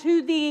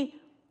unto the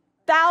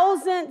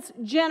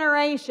 1,000th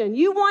generation.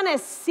 You want to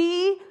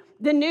see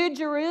the New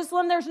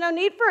Jerusalem? There's no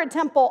need for a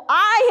temple.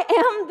 I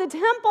am the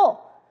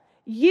temple.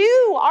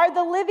 You are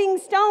the living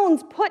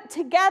stones put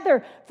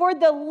together for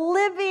the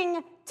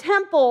living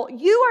temple.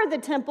 You are the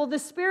temple. The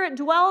Spirit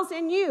dwells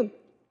in you.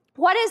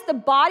 What is the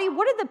body?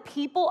 What do the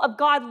people of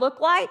God look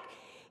like?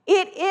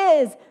 It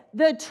is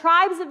the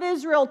tribes of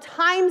Israel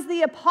times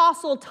the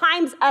apostle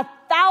times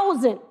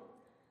 1,000.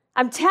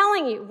 I'm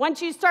telling you,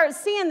 once you start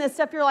seeing this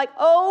stuff, you're like,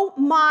 oh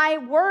my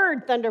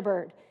word,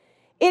 Thunderbird.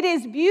 It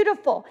is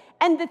beautiful.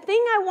 And the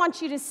thing I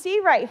want you to see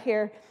right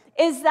here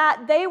is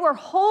that they were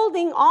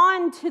holding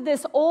on to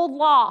this old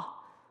law,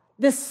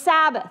 the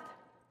Sabbath,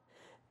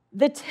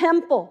 the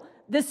temple,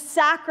 the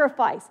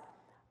sacrifice.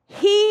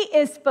 He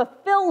is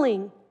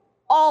fulfilling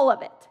all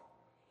of it.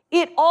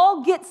 It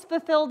all gets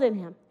fulfilled in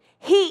him.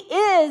 He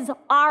is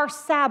our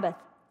Sabbath.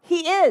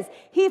 He is.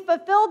 He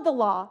fulfilled the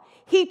law.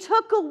 He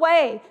took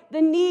away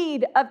the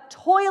need of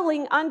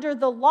toiling under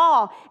the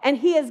law, and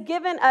he has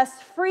given us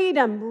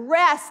freedom,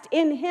 rest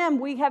in him.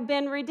 We have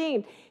been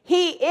redeemed.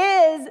 He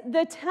is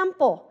the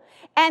temple,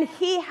 and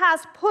he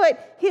has put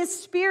his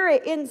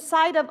spirit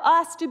inside of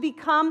us to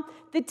become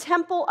the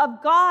temple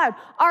of God.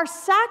 Our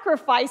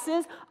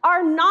sacrifices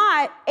are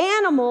not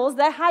animals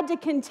that had to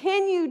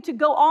continue to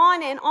go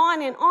on and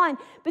on and on,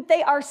 but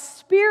they are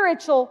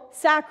spiritual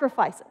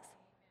sacrifices.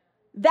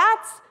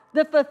 That's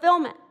the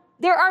fulfillment.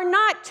 There are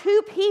not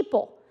two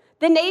people,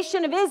 the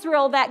nation of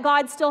Israel that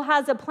God still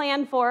has a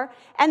plan for,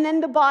 and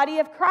then the body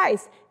of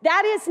Christ.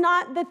 That is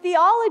not the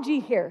theology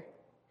here.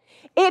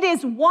 It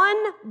is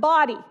one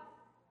body.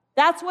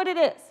 That's what it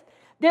is.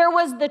 There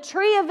was the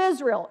tree of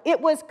Israel. It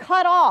was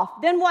cut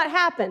off. Then what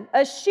happened?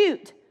 A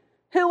shoot.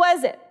 Who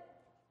was it?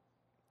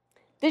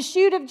 The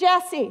shoot of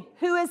Jesse.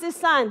 Who is his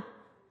son?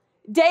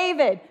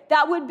 David.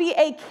 That would be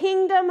a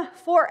kingdom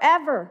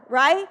forever,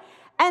 right?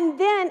 And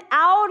then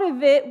out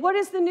of it, what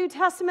does the New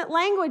Testament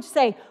language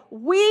say?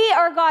 We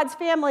are God's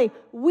family.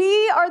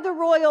 We are the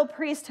royal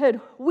priesthood.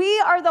 We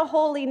are the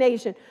holy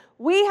nation.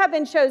 We have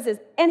been chosen.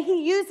 And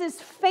he uses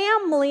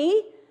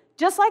family,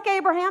 just like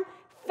Abraham,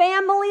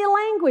 family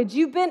language.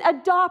 You've been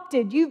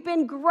adopted. You've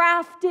been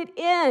grafted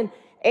in.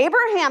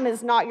 Abraham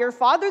is not your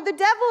father. The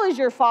devil is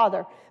your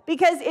father.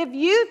 Because if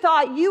you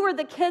thought you were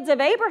the kids of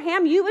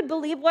Abraham, you would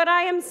believe what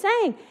I am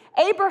saying.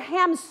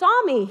 Abraham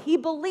saw me. He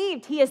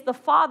believed. He is the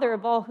father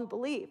of all who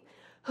believe.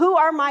 Who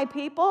are my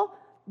people?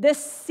 The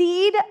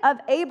seed of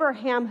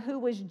Abraham, who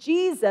was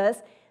Jesus.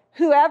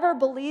 Whoever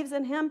believes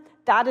in him,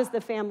 that is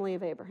the family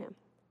of Abraham.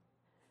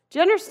 Do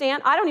you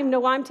understand? I don't even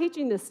know why I'm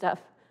teaching this stuff.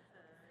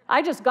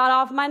 I just got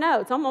off my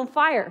notes. I'm on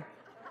fire,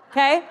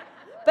 okay?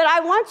 But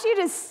I want you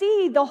to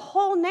see the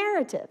whole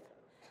narrative,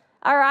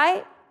 all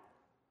right?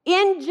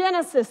 In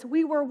Genesis,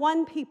 we were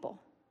one people.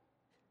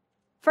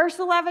 First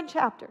 11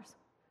 chapters,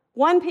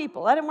 one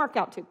people. That didn't work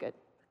out too good,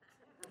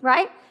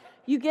 right?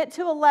 You get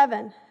to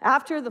 11,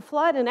 after the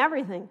flood and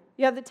everything.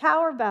 You have the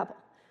Tower of Babel,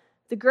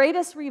 the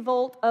greatest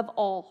revolt of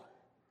all,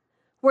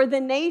 where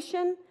the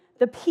nation,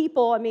 the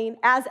people,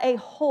 as a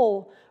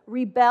whole,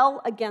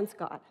 rebel against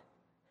God.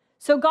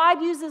 So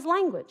God uses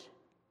language,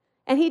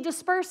 and he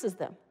disperses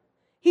them.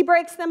 He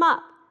breaks them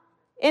up.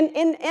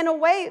 In a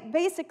way,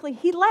 basically,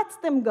 he lets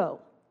them go.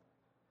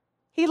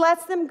 He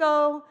lets them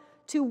go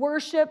to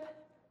worship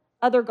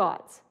other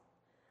gods.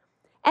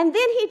 And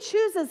then he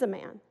chooses a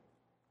man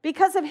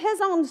because of his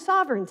own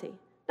sovereignty,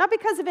 not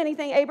because of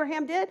anything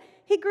Abraham did.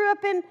 He grew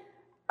up in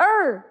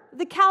Ur,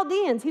 the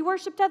Chaldeans. He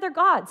worshiped other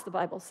gods, the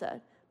Bible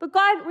said. But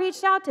God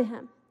reached out to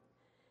him,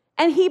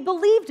 and he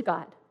believed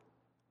God.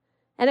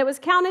 And it was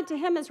counted to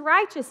him as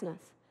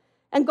righteousness.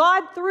 And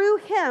God, through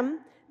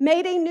him,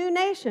 made a new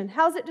nation.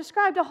 How's it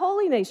described? A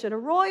holy nation, a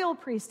royal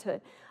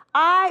priesthood.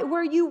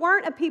 Where you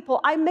weren't a people,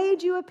 I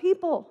made you a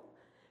people.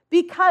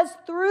 Because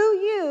through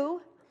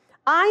you,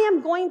 I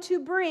am going to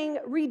bring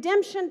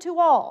redemption to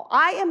all.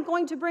 I am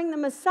going to bring the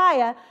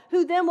Messiah,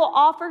 who then will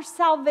offer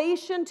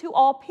salvation to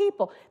all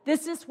people.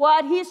 This is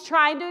what he's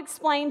trying to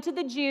explain to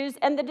the Jews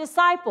and the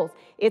disciples.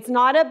 It's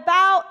not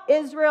about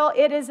Israel.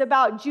 It is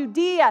about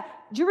Judea,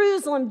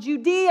 Jerusalem,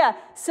 Judea,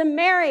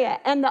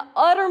 Samaria, and the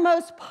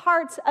uttermost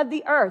parts of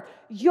the earth.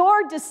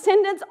 Your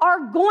descendants are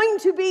going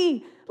to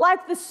be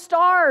like the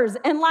stars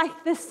and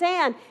like the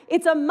sand.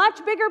 It's a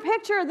much bigger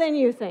picture than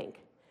you think.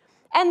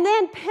 And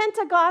then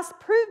Pentecost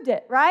proved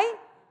it, right?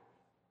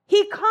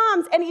 He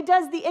comes and he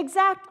does the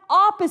exact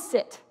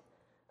opposite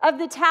of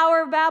the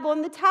Tower of Babel.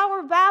 In the Tower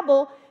of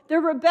Babel, the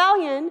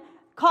rebellion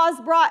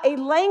brought a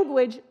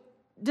language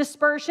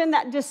dispersion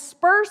that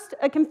dispersed,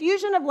 a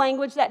confusion of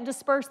language that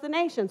dispersed the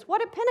nations. What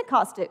did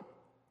Pentecost do?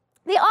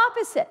 The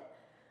opposite.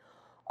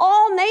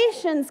 All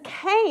nations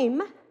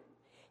came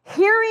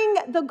hearing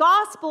the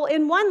gospel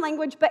in one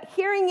language, but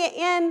hearing it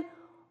in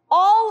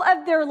all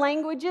of their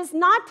languages,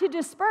 not to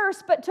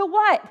disperse, but to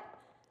what?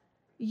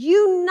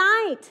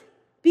 Unite.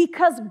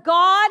 Because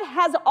God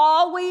has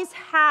always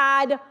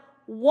had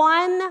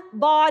one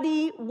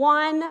body,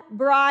 one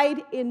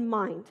bride in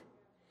mind.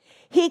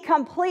 He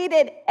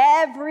completed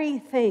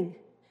everything.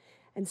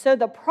 And so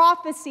the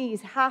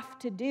prophecies have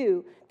to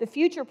do, the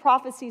future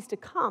prophecies to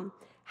come,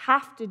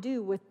 have to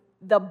do with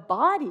the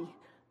body,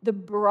 the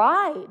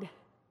bride,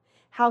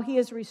 how he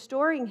is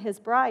restoring his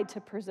bride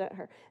to present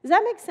her. Does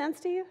that make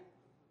sense to you?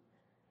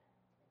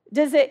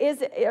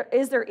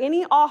 Is there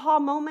any aha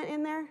moment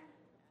in there?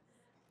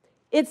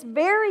 It's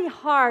very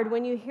hard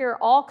when you hear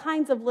all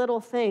kinds of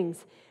little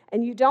things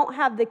and you don't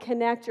have the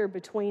connector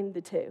between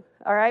the two,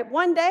 all right?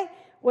 One day,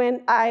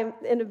 when I'm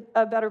in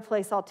a better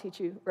place, I'll teach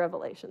you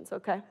Revelations,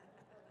 okay?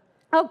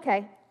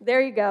 Okay,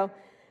 there you go.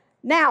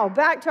 Now,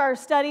 back to our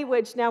study,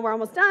 which now we're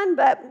almost done,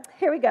 but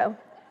here we go.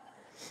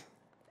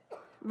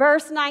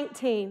 Verse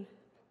 19.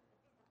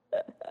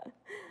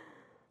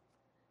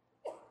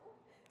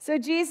 So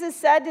Jesus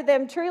said to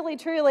them, "Truly,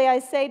 truly, I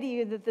say to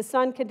you that the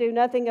Son can do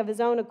nothing of his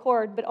own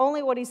accord, but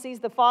only what he sees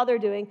the Father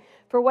doing.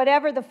 For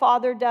whatever the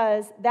Father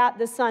does, that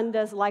the Son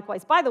does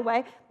likewise." By the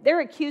way,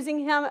 they're accusing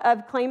him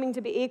of claiming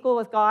to be equal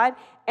with God.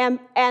 And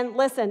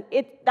listen,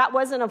 that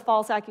wasn't a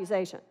false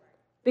accusation.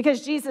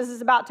 Because Jesus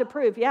is about to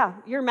prove, yeah,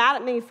 you're mad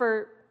at me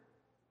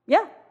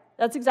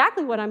that's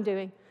exactly what I'm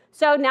doing.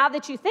 So now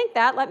that you think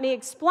that, let me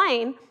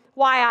explain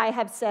why I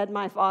have said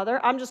my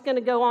Father. I'm just going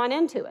to go on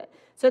into it.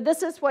 So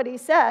this is what he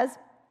says.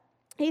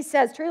 He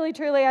says, "Truly,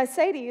 truly, I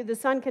say to you, the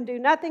Son can do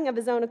nothing of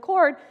his own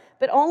accord,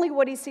 but only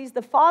what he sees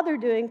the Father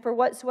doing, for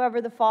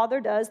whatsoever the Father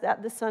does,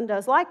 that the Son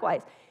does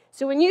likewise."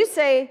 So when you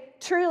say,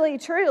 "Truly,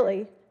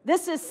 truly,"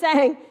 this is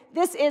saying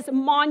this is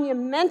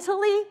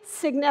monumentally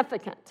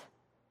significant.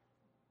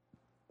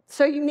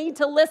 So you need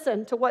to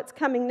listen to what's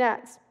coming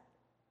next.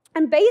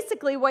 And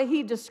basically what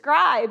he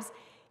describes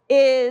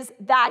is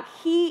that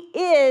he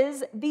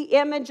is the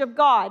image of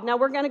God. Now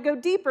we're going to go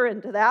deeper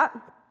into that.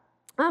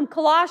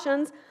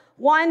 Colossians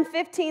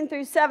 1:15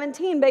 through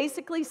 17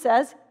 basically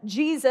says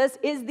Jesus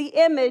is the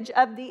image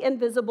of the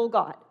invisible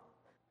God.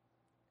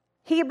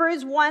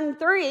 Hebrews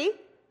 1:3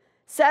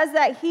 says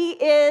that he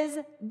is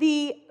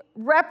the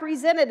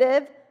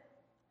representative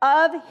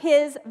of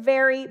his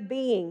very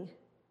being,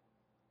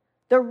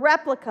 the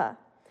replica.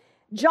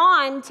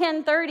 John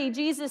 10:30,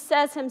 Jesus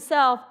says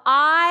himself,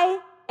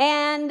 "I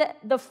and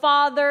the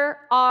Father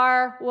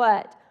are"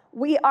 what?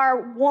 "We are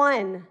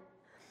one."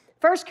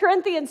 1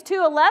 Corinthians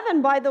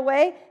 2:11, by the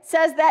way,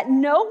 says that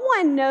no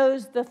one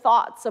knows the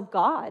thoughts of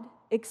God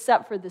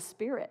except for the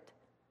Spirit.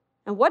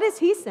 And what is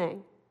he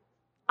saying?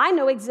 I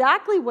know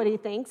exactly what he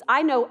thinks.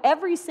 I know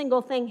every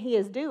single thing he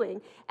is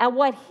doing. And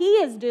what he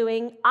is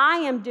doing, I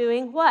am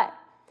doing what?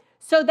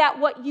 So that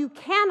what you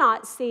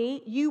cannot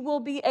see, you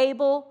will be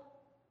able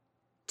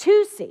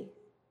to see.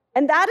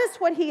 And that is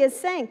what he is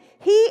saying.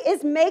 He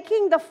is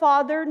making the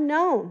Father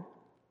known.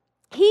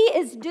 He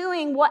is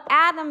doing what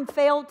Adam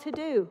failed to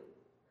do.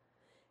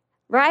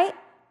 Right?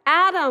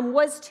 Adam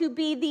was to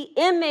be the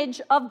image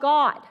of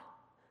God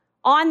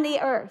on the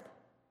earth.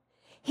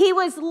 He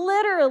was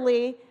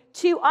literally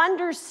to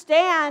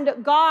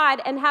understand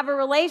God and have a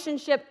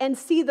relationship and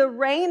see the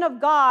reign of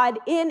God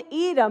in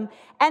Edom,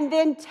 and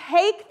then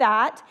take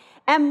that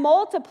and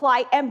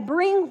multiply and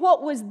bring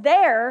what was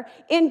there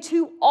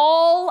into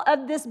all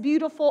of this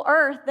beautiful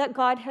earth that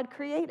God had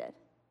created.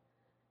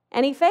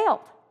 And he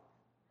failed.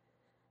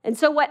 And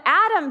so what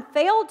Adam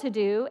failed to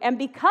do, and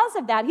because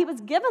of that, he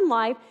was given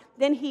life,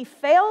 then he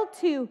failed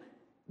to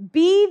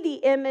be the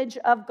image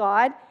of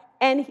God,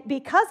 and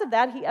because of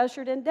that, he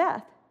ushered in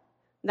death.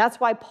 And that's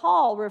why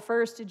Paul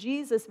refers to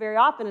Jesus very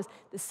often as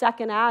the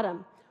second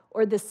Adam,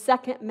 or the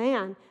second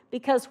man,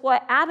 because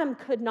what Adam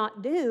could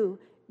not do,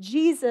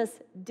 Jesus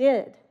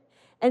did.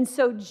 And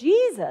so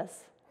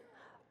Jesus,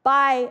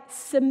 by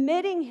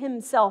submitting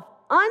himself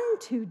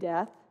unto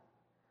death,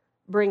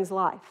 brings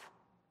life.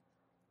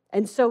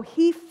 And so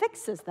he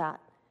fixes that.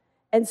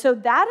 And so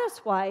that is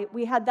why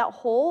we had that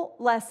whole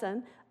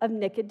lesson of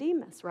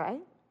Nicodemus,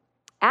 right?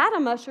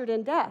 Adam ushered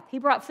in death. He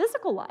brought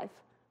physical life.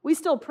 We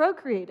still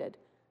procreated,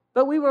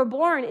 but we were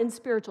born in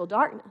spiritual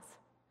darkness.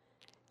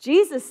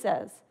 Jesus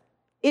says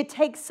it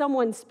takes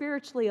someone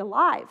spiritually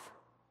alive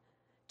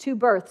to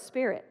birth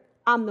spirit.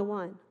 I'm the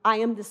one. I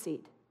am the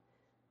seed.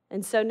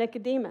 And so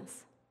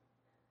Nicodemus,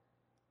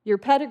 your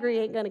pedigree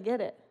ain't going to get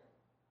it.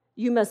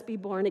 You must be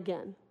born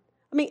again.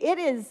 I mean, it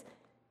is...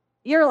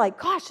 You're like,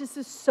 gosh, this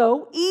is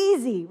so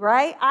easy,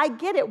 right? I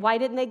get it. Why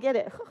didn't they get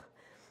it?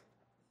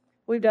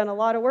 We've done a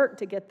lot of work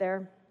to get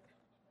there.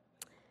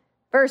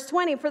 Verse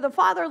 20, "For the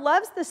Father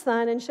loves the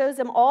Son and shows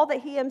him all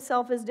that he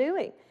himself is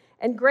doing.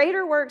 And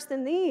greater works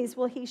than these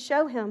will he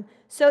show him,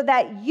 so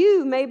that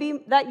you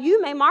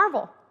may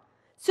marvel."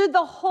 So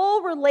the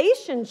whole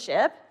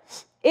relationship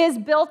is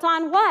built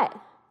on what?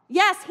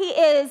 Yes, he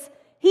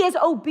is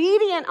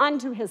obedient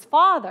unto his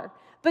Father,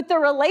 but the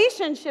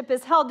relationship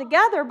is held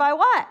together by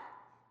what?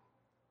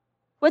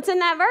 What's in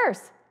that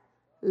verse?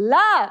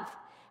 Love.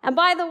 And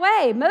by the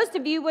way, most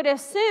of you would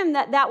assume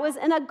that that was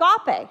an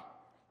agape.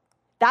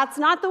 That's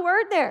not the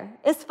word there.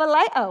 It's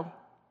phileo.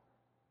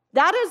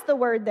 That is the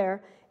word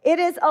there. It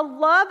is a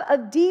love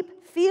of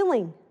deep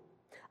feeling,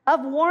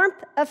 of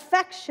warmth,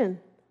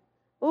 affection.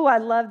 Ooh, I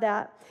love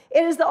that.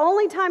 It is the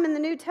only time in the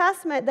New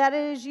Testament that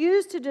it is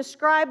used to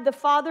describe the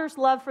Father's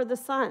love for the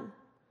Son.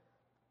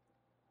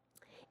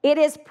 It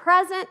is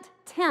present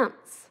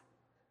tense.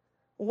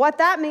 What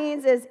that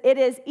means is it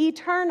is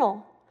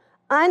eternal,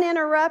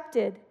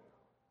 uninterrupted,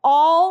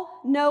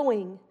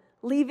 all-knowing,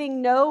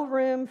 leaving no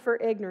room for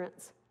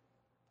ignorance.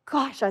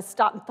 Gosh, I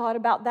stopped and thought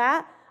about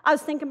that. I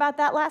was thinking about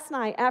that last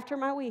night after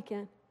my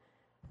weekend.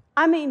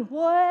 I mean,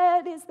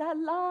 what is that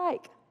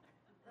like?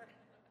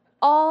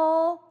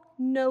 All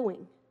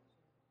knowing.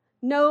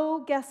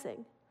 No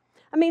guessing.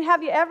 I mean,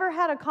 have you ever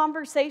had a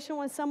conversation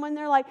with someone,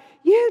 they're like,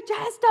 you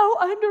just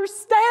don't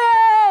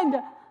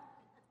understand.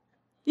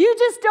 You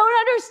just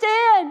don't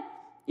understand.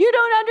 You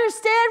don't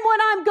understand what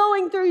I'm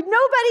going through.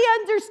 Nobody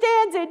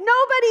understands it.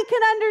 Nobody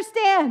can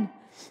understand.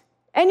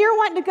 And you're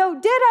wanting to go,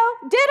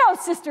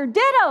 ditto, sister,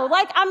 ditto.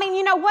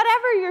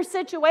 Whatever your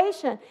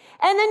situation.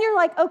 And then you're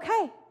like,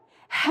 okay,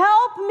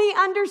 help me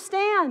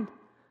understand.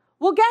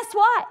 Well, guess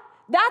what?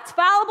 That's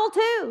fallible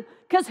too,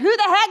 because who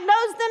the heck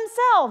knows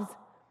themselves?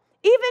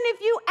 Even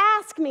if you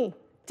ask me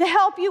to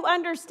help you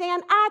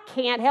understand, I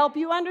can't help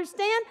you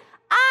understand.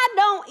 I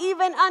don't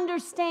even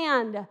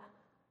understand. Am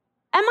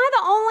I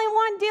the only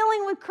one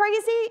dealing with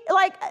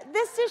crazy?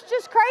 This is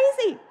just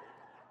crazy.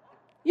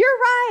 You're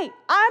right.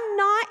 I'm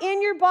not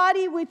in your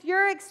body with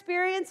your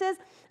experiences.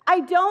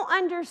 I don't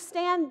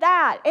understand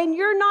that. And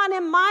you're not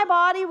in my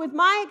body with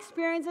my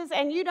experiences,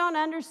 and you don't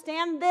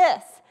understand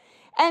this.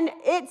 And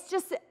it's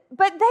just,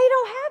 but they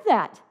don't have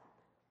that.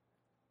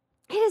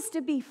 It is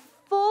to be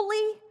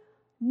fully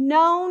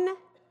known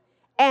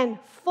and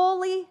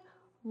fully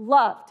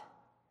loved.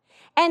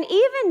 And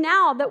even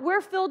now that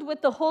we're filled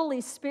with the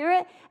Holy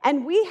Spirit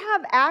and we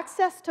have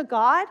access to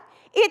God,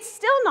 it's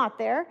still not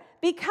there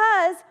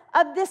because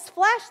of this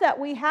flesh that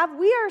we have.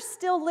 We are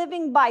still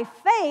living by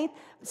faith,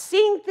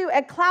 seeing through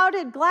a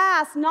clouded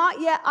glass,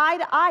 not yet eye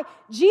to eye.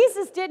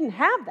 Jesus didn't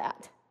have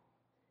that.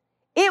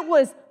 It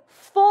was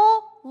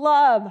full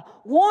love,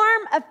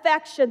 warm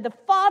affection, the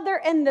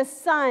Father and the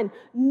Son,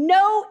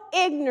 no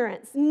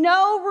ignorance,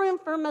 no room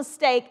for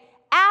mistake,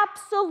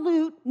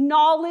 absolute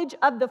knowledge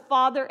of the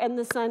Father and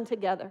the Son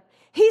together.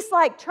 He's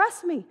like,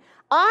 trust me,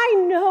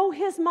 I know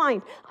his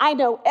mind. I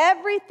know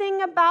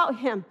everything about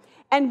him,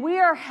 and we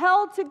are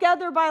held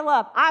together by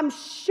love. I'm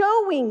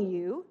showing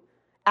you,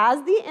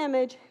 as the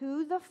image,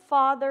 who the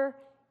Father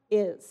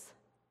is.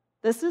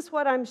 This is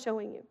what I'm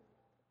showing you.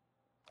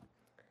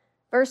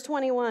 Verse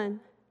 21.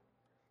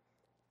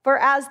 For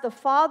as the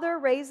Father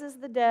raises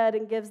the dead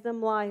and gives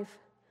them life,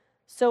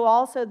 so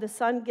also the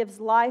Son gives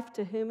life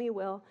to whom he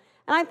will.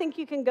 And I think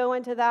you can go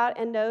into that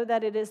and know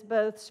that it is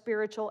both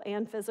spiritual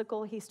and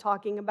physical. He's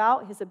talking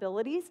about his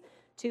abilities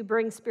to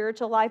bring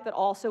spiritual life, but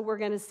also we're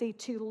going to see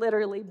to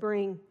literally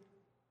bring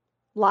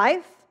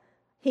life.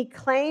 He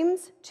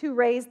claims to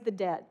raise the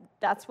dead.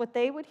 That's what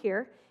they would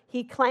hear.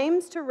 He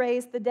claims to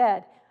raise the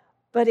dead,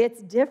 but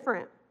it's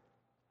different.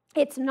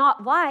 It's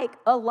not like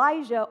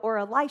Elijah or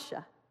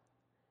Elisha.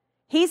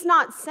 He's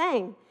not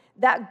saying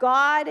that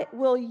God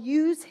will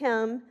use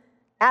him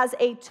as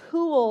a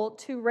tool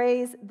to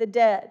raise the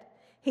dead.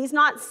 He's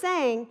not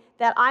saying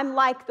that I'm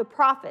like the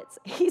prophets.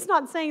 He's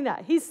not saying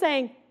that. He's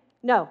saying,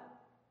 no,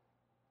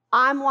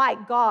 I'm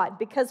like God.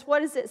 Because what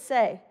does it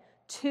say?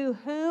 To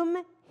whom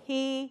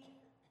he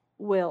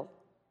will.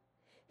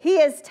 He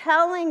is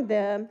telling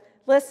them,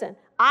 listen,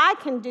 I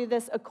can do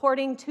this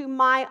according to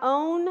my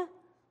own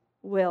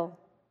will.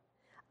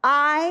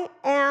 I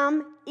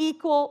am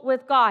equal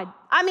with God.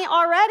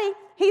 Already,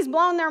 he's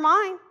blown their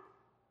mind.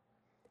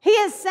 He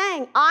is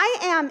saying, I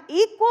am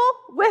equal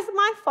with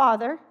my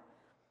Father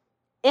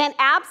in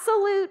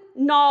absolute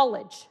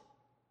knowledge.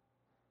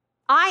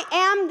 I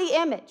am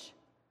the image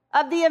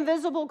of the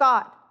invisible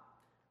God.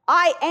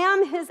 I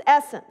am his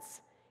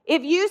essence.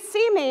 If you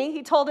see me,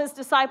 he told his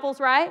disciples,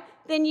 right,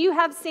 then you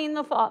have seen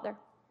the Father.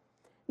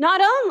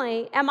 Not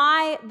only am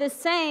I the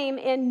same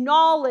in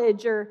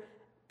knowledge or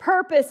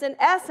purpose and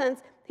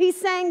essence, he's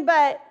saying,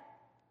 but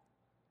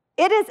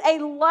it is a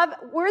love,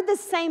 we're the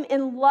same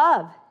in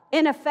love,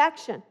 in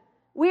affection.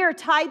 We are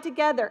tied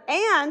together.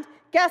 And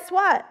guess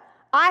what?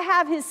 I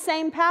have his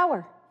same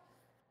power.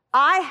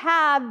 I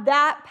have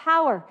that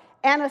power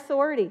and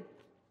authority.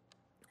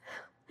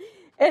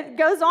 It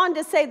goes on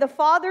to say, the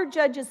Father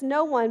judges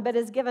no one, but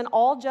has given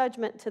all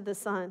judgment to the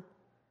Son.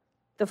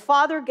 The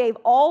Father gave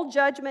all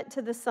judgment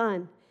to the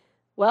Son.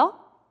 Well,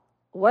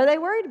 what are they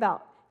worried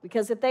about?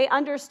 Because if they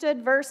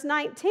understood verse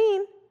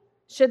 19,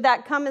 should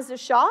that come as a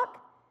shock?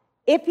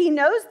 If he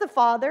knows the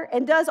Father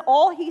and does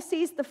all he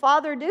sees the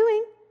Father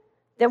doing,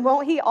 then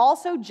won't he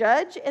also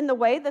judge in the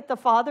way that the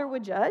Father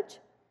would judge?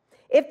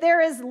 If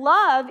there is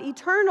love,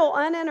 eternal,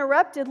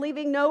 uninterrupted,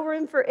 leaving no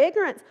room for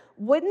ignorance,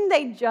 wouldn't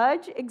they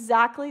judge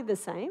exactly the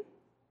same?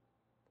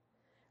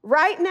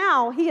 Right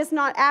now, he is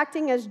not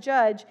acting as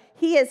judge.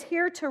 He is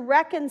here to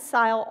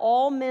reconcile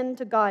all men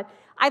to God.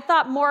 I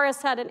thought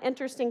Morris had an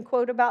interesting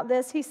quote about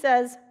this. He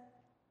says,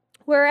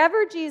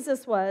 wherever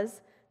Jesus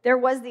was, there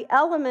was the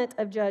element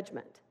of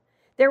judgment.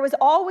 There was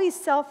always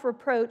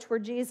self-reproach where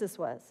Jesus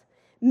was.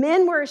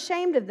 Men were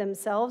ashamed of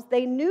themselves.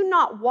 They knew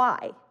not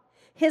why.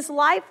 His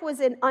life was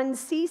an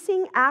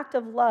unceasing act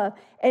of love,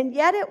 and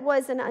yet it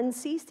was an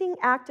unceasing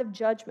act of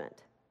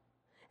judgment.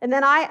 And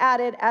then I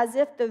added, as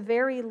if the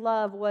very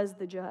love was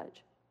the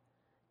judge.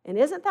 And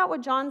isn't that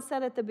what John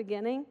said at the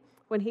beginning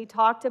when he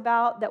talked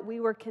about that we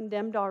were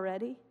condemned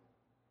already?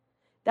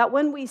 That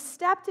when we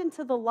stepped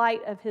into the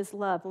light of his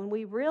love, when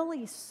we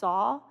really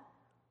saw,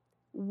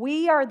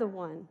 we are the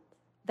one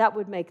that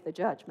would make the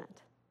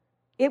judgment.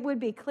 It would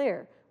be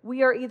clear.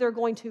 We are either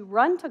going to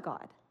run to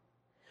God,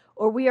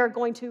 or we are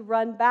going to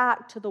run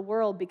back to the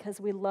world because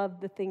we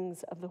love the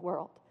things of the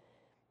world.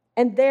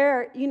 And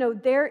there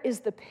is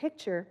the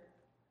picture.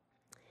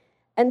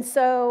 And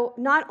so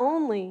not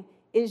only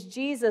is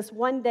Jesus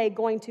one day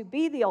going to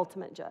be the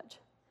ultimate judge,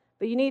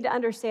 but you need to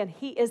understand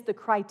he is the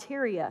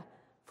criteria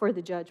for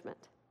the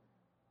judgment.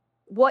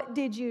 What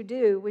did you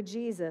do with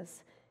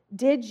Jesus?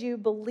 Did you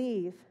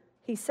believe?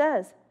 He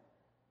says,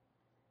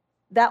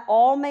 that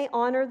all may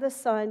honor the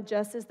Son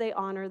just as they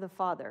honor the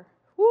Father.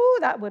 Woo,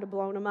 that would have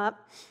blown him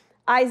up.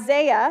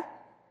 Isaiah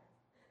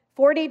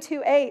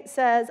 42:8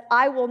 says,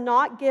 I will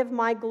not give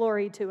my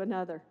glory to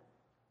another.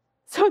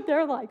 So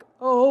they're like,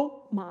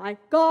 oh my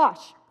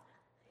gosh.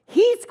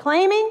 He's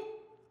claiming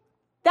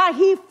that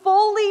he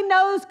fully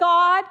knows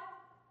God.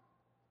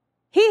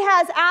 He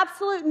has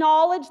absolute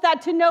knowledge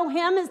that to know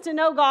him is to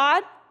know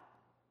God.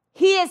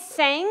 He is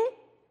saying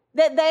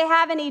that they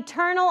have an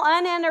eternal,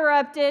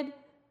 uninterrupted,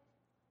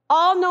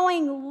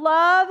 all-knowing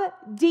love,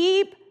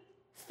 deep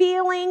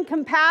feeling,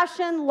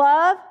 compassion,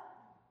 love.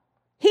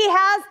 He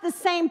has the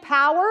same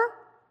power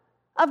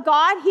of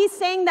God. He's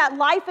saying that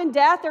life and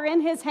death are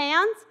in his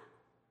hands.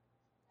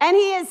 And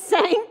he is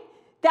saying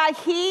that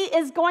he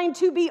is going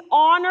to be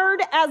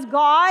honored as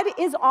God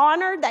is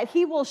honored, that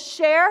he will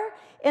share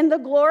in the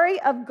glory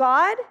of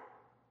God.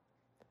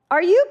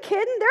 Are you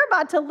kidding? They're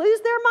about to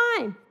lose their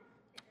mind.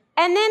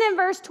 And then in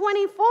verse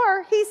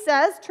 24, he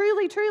says,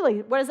 truly,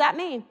 truly. What does that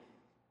mean?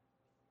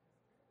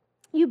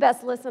 You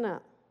best listen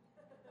up.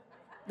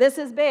 This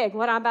is big,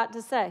 what I'm about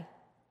to say.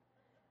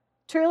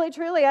 Truly,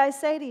 truly, I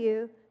say to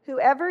you,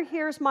 whoever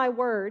hears my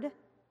word,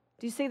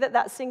 do you see that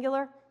that's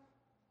singular?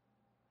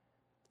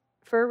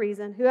 For a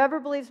reason. Whoever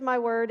believes my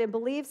word and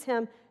believes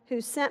him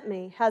who sent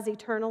me has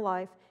eternal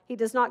life. He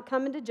does not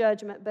come into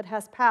judgment, but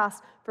has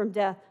passed from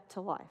death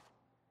to life.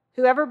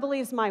 Whoever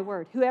believes my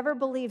word, whoever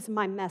believes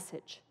my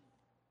message,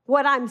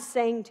 what I'm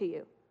saying to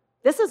you,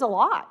 this is a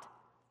lot.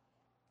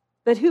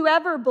 But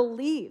whoever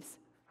believes,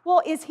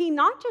 well, is he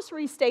not just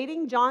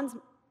restating John's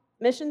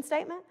mission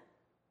statement?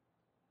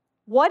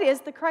 What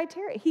is the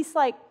criteria? He's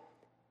like,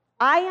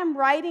 I am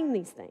writing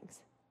these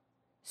things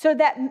so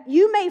that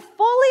you may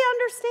fully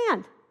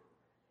understand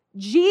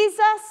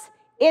Jesus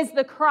is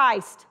the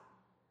Christ,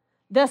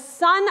 the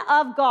Son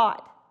of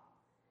God,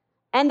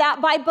 and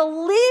that by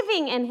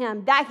believing in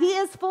him, that he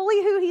is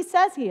fully who he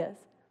says he is,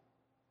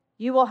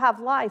 you will have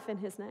life in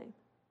his name.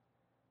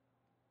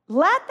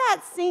 Let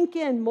that sink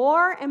in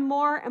more and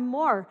more and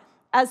more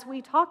as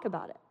we talk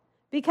about it.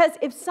 Because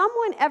if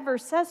someone ever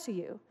says to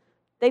you,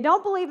 they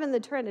don't believe in the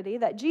Trinity,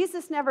 that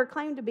Jesus never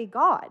claimed to be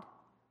God,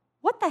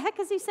 what the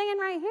heck is he saying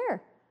right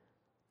here?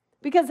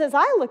 Because as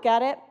I look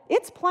at it,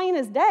 it's plain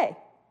as day.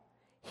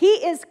 He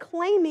is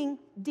claiming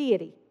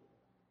deity.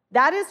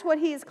 That is what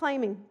he is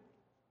claiming.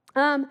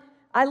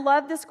 I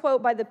love this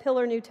quote by the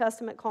Pillar New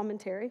Testament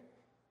commentary.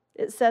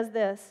 It says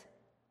this,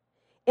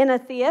 in a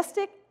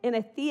theistic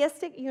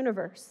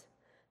universe,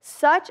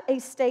 such a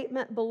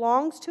statement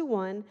belongs to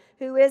one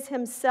who is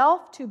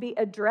himself to be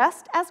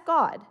addressed as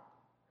God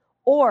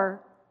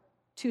or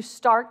to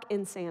stark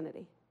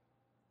insanity.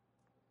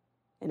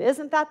 And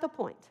isn't that the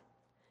point?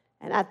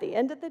 And at the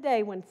end of the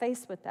day, when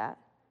faced with that,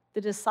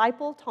 the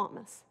disciple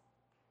Thomas,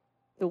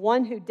 the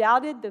one who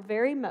doubted the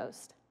very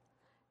most,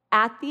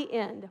 at the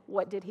end,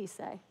 what did he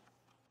say?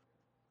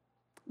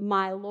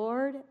 My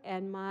Lord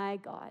and my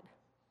God.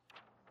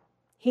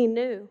 He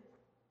knew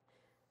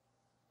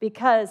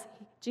because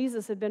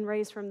Jesus had been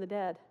raised from the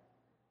dead,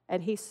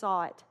 and he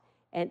saw it,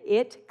 and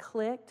it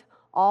clicked.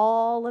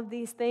 All of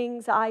these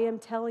things I am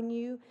telling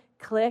you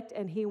clicked,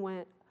 and he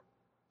went,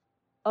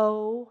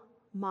 oh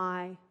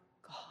my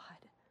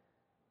God,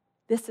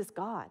 this is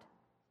God.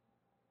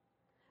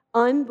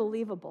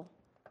 Unbelievable.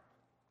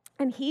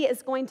 And he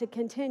is going to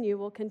continue,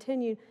 we'll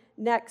continue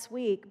next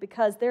week,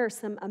 because there are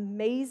some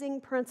amazing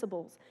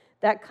principles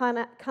that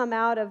come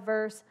out of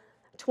verse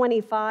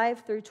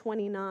 25 through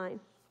 29.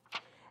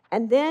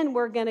 And then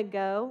we're going to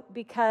go,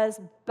 because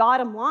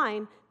bottom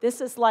line,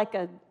 this is like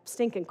a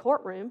stinking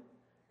courtroom.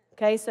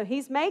 Okay, so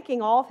he's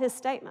making all of his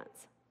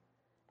statements.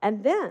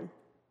 And then,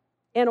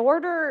 in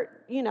order,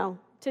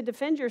 to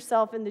defend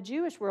yourself in the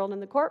Jewish world, in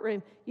the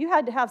courtroom, you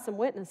had to have some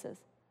witnesses.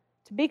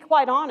 To be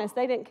quite honest,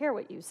 they didn't care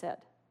what you said.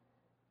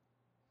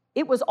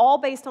 It was all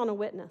based on a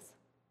witness.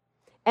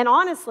 And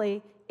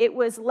honestly, it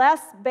was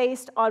less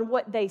based on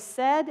what they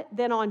said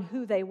than on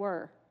who they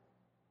were.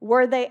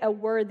 Were they a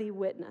worthy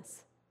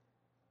witness?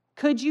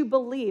 Could you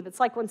believe? It's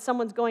like when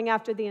someone's going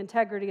after the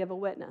integrity of a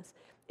witness.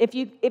 If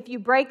you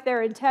break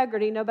their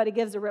integrity, nobody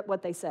gives a rip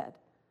what they said.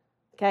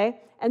 Okay?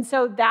 And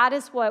so that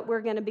is what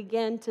we're going to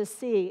begin to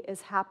see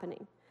is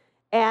happening.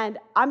 And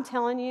I'm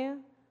telling you,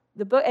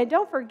 the book, and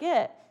don't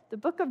forget, the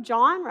book of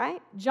John,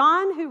 right?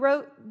 John, who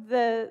wrote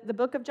the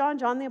book of John,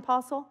 John the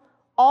Apostle,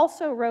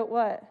 also wrote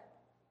what?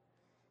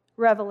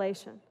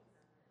 Revelation.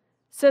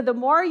 So the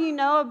more you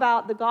know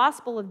about the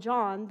Gospel of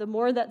John, the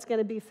more that's going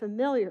to be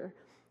familiar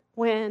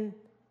when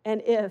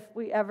and if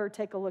we ever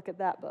take a look at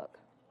that book.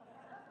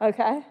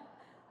 Okay?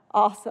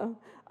 Awesome.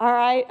 All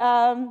right.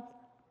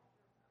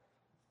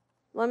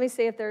 Let me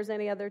see if there's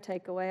any other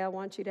takeaway I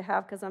want you to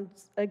have, because I'm,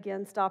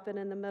 again, stopping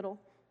in the middle.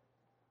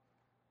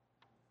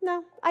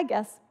 No, I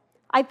guess.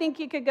 I think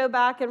you could go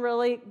back and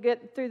really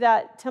get through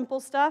that temple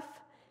stuff,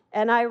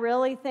 and I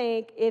really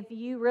think if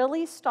you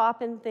really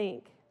stop and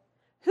think,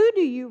 who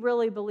do you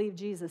really believe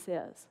Jesus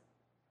is?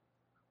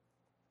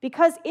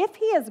 Because if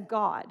he is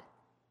God,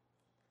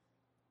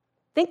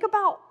 think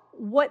about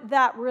what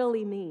that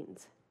really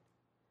means.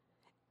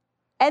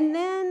 And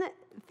then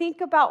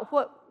think about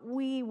what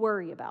we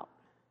worry about.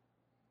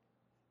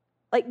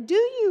 Like,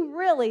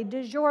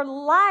 does your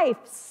life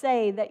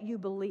say that you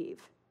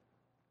believe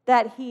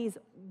that he's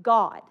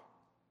God?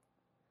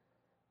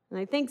 And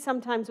I think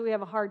sometimes we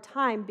have a hard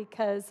time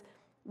because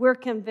we're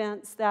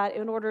convinced that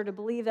in order to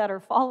believe that or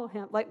follow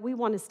him, like, we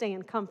want to stay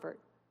in comfort.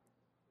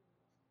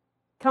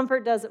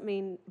 Comfort doesn't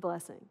mean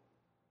blessing.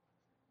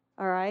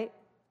 All right?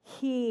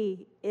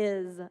 He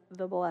is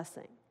the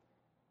blessing.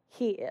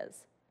 He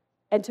is.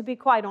 And to be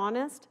quite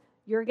honest,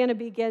 you're going to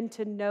begin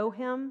to know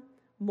him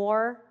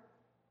more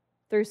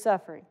through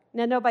suffering.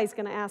 Now, nobody's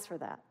going to ask for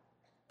that.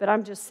 But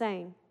I'm just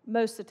saying,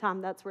 most of the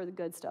time, that's where the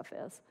good stuff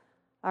is.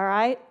 All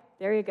right?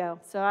 There you go.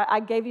 So I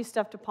gave you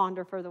stuff to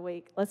ponder for the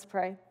week. Let's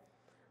pray.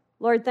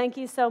 Lord, thank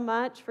you so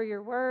much for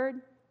your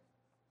word.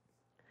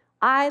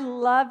 I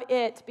love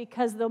it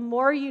because the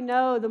more you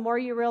know, the more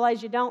you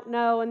realize you don't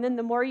know, and then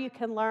the more you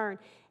can learn.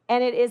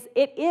 And it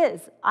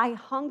is. I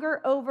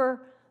hunger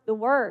over the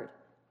word.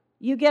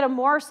 You get a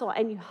morsel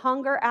and you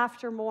hunger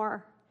after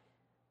more.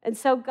 And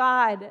so,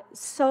 God,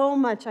 so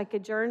much I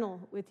could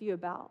journal with you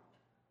about.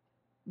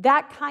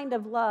 That kind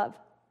of love.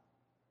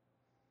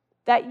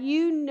 That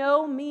you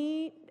know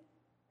me,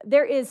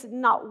 there is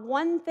not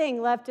one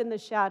thing left in the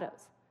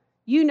shadows.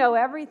 You know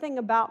everything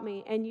about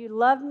me, and you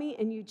love me,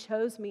 and you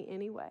chose me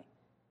anyway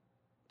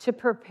to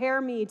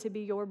prepare me to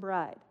be your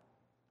bride.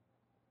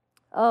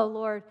 Oh,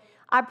 Lord,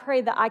 I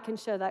pray that I can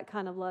show that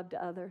kind of love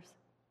to others.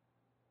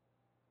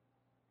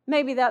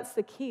 Maybe that's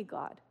the key,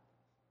 God.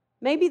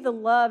 Maybe the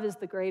love is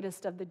the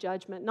greatest of the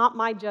judgment, not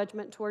my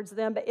judgment towards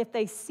them, but if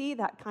they see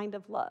that kind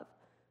of love,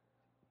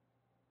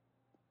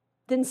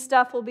 then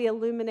stuff will be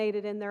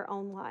illuminated in their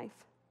own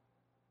life.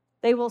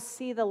 They will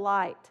see the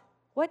light.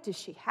 What does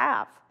she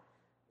have?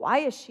 Why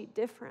is she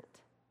different?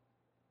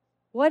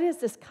 What is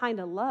this kind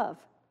of love?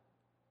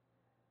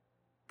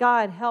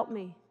 God, help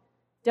me.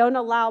 Don't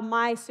allow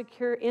my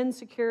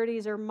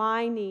insecurities or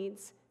my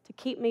needs to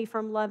keep me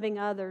from loving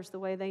others the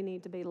way they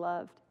need to be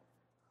loved.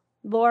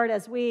 Lord,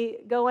 as we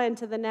go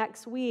into the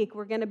next week,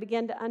 we're going to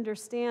begin to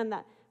understand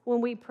that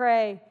when we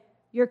pray,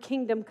 your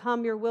kingdom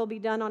come, your will be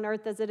done on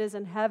earth as it is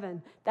in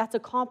heaven, that's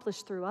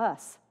accomplished through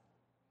us.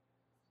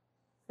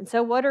 And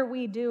so what are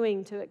we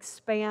doing to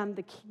expand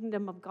the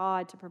kingdom of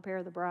God to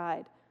prepare the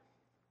bride?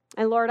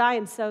 And Lord, I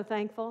am so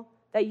thankful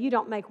that you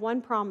don't make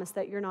one promise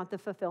that you're not the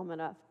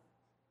fulfillment of.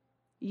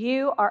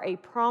 You are a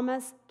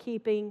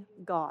promise-keeping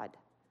God.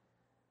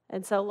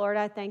 And so, Lord,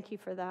 I thank you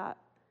for that.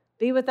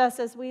 Be with us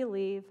as we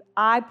leave.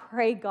 I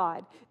pray,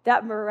 God,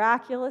 that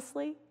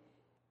miraculously,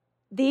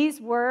 these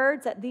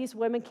words, that these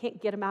women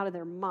can't get them out of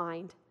their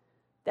mind,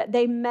 that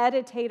they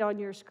meditate on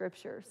your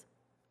scriptures.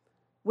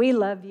 We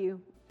love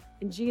you.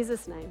 In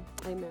Jesus' name,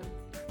 amen.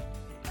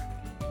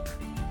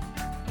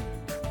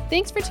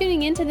 Thanks for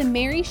tuning in to the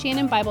Mary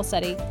Shannon Bible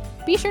Study.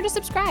 Be sure to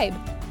subscribe.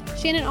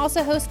 Shannon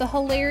also hosts the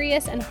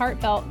hilarious and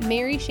heartfelt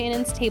Mary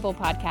Shannon's Table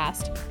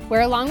podcast,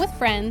 where along with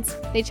friends,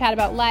 they chat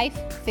about life,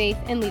 faith,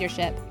 and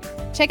leadership.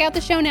 Check out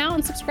the show now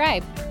and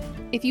subscribe.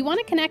 If you want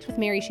to connect with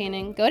Mary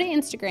Shannon, go to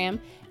Instagram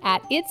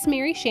at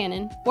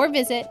 @itsmaryshannon or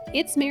visit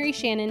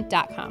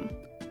itsmaryshannon.com.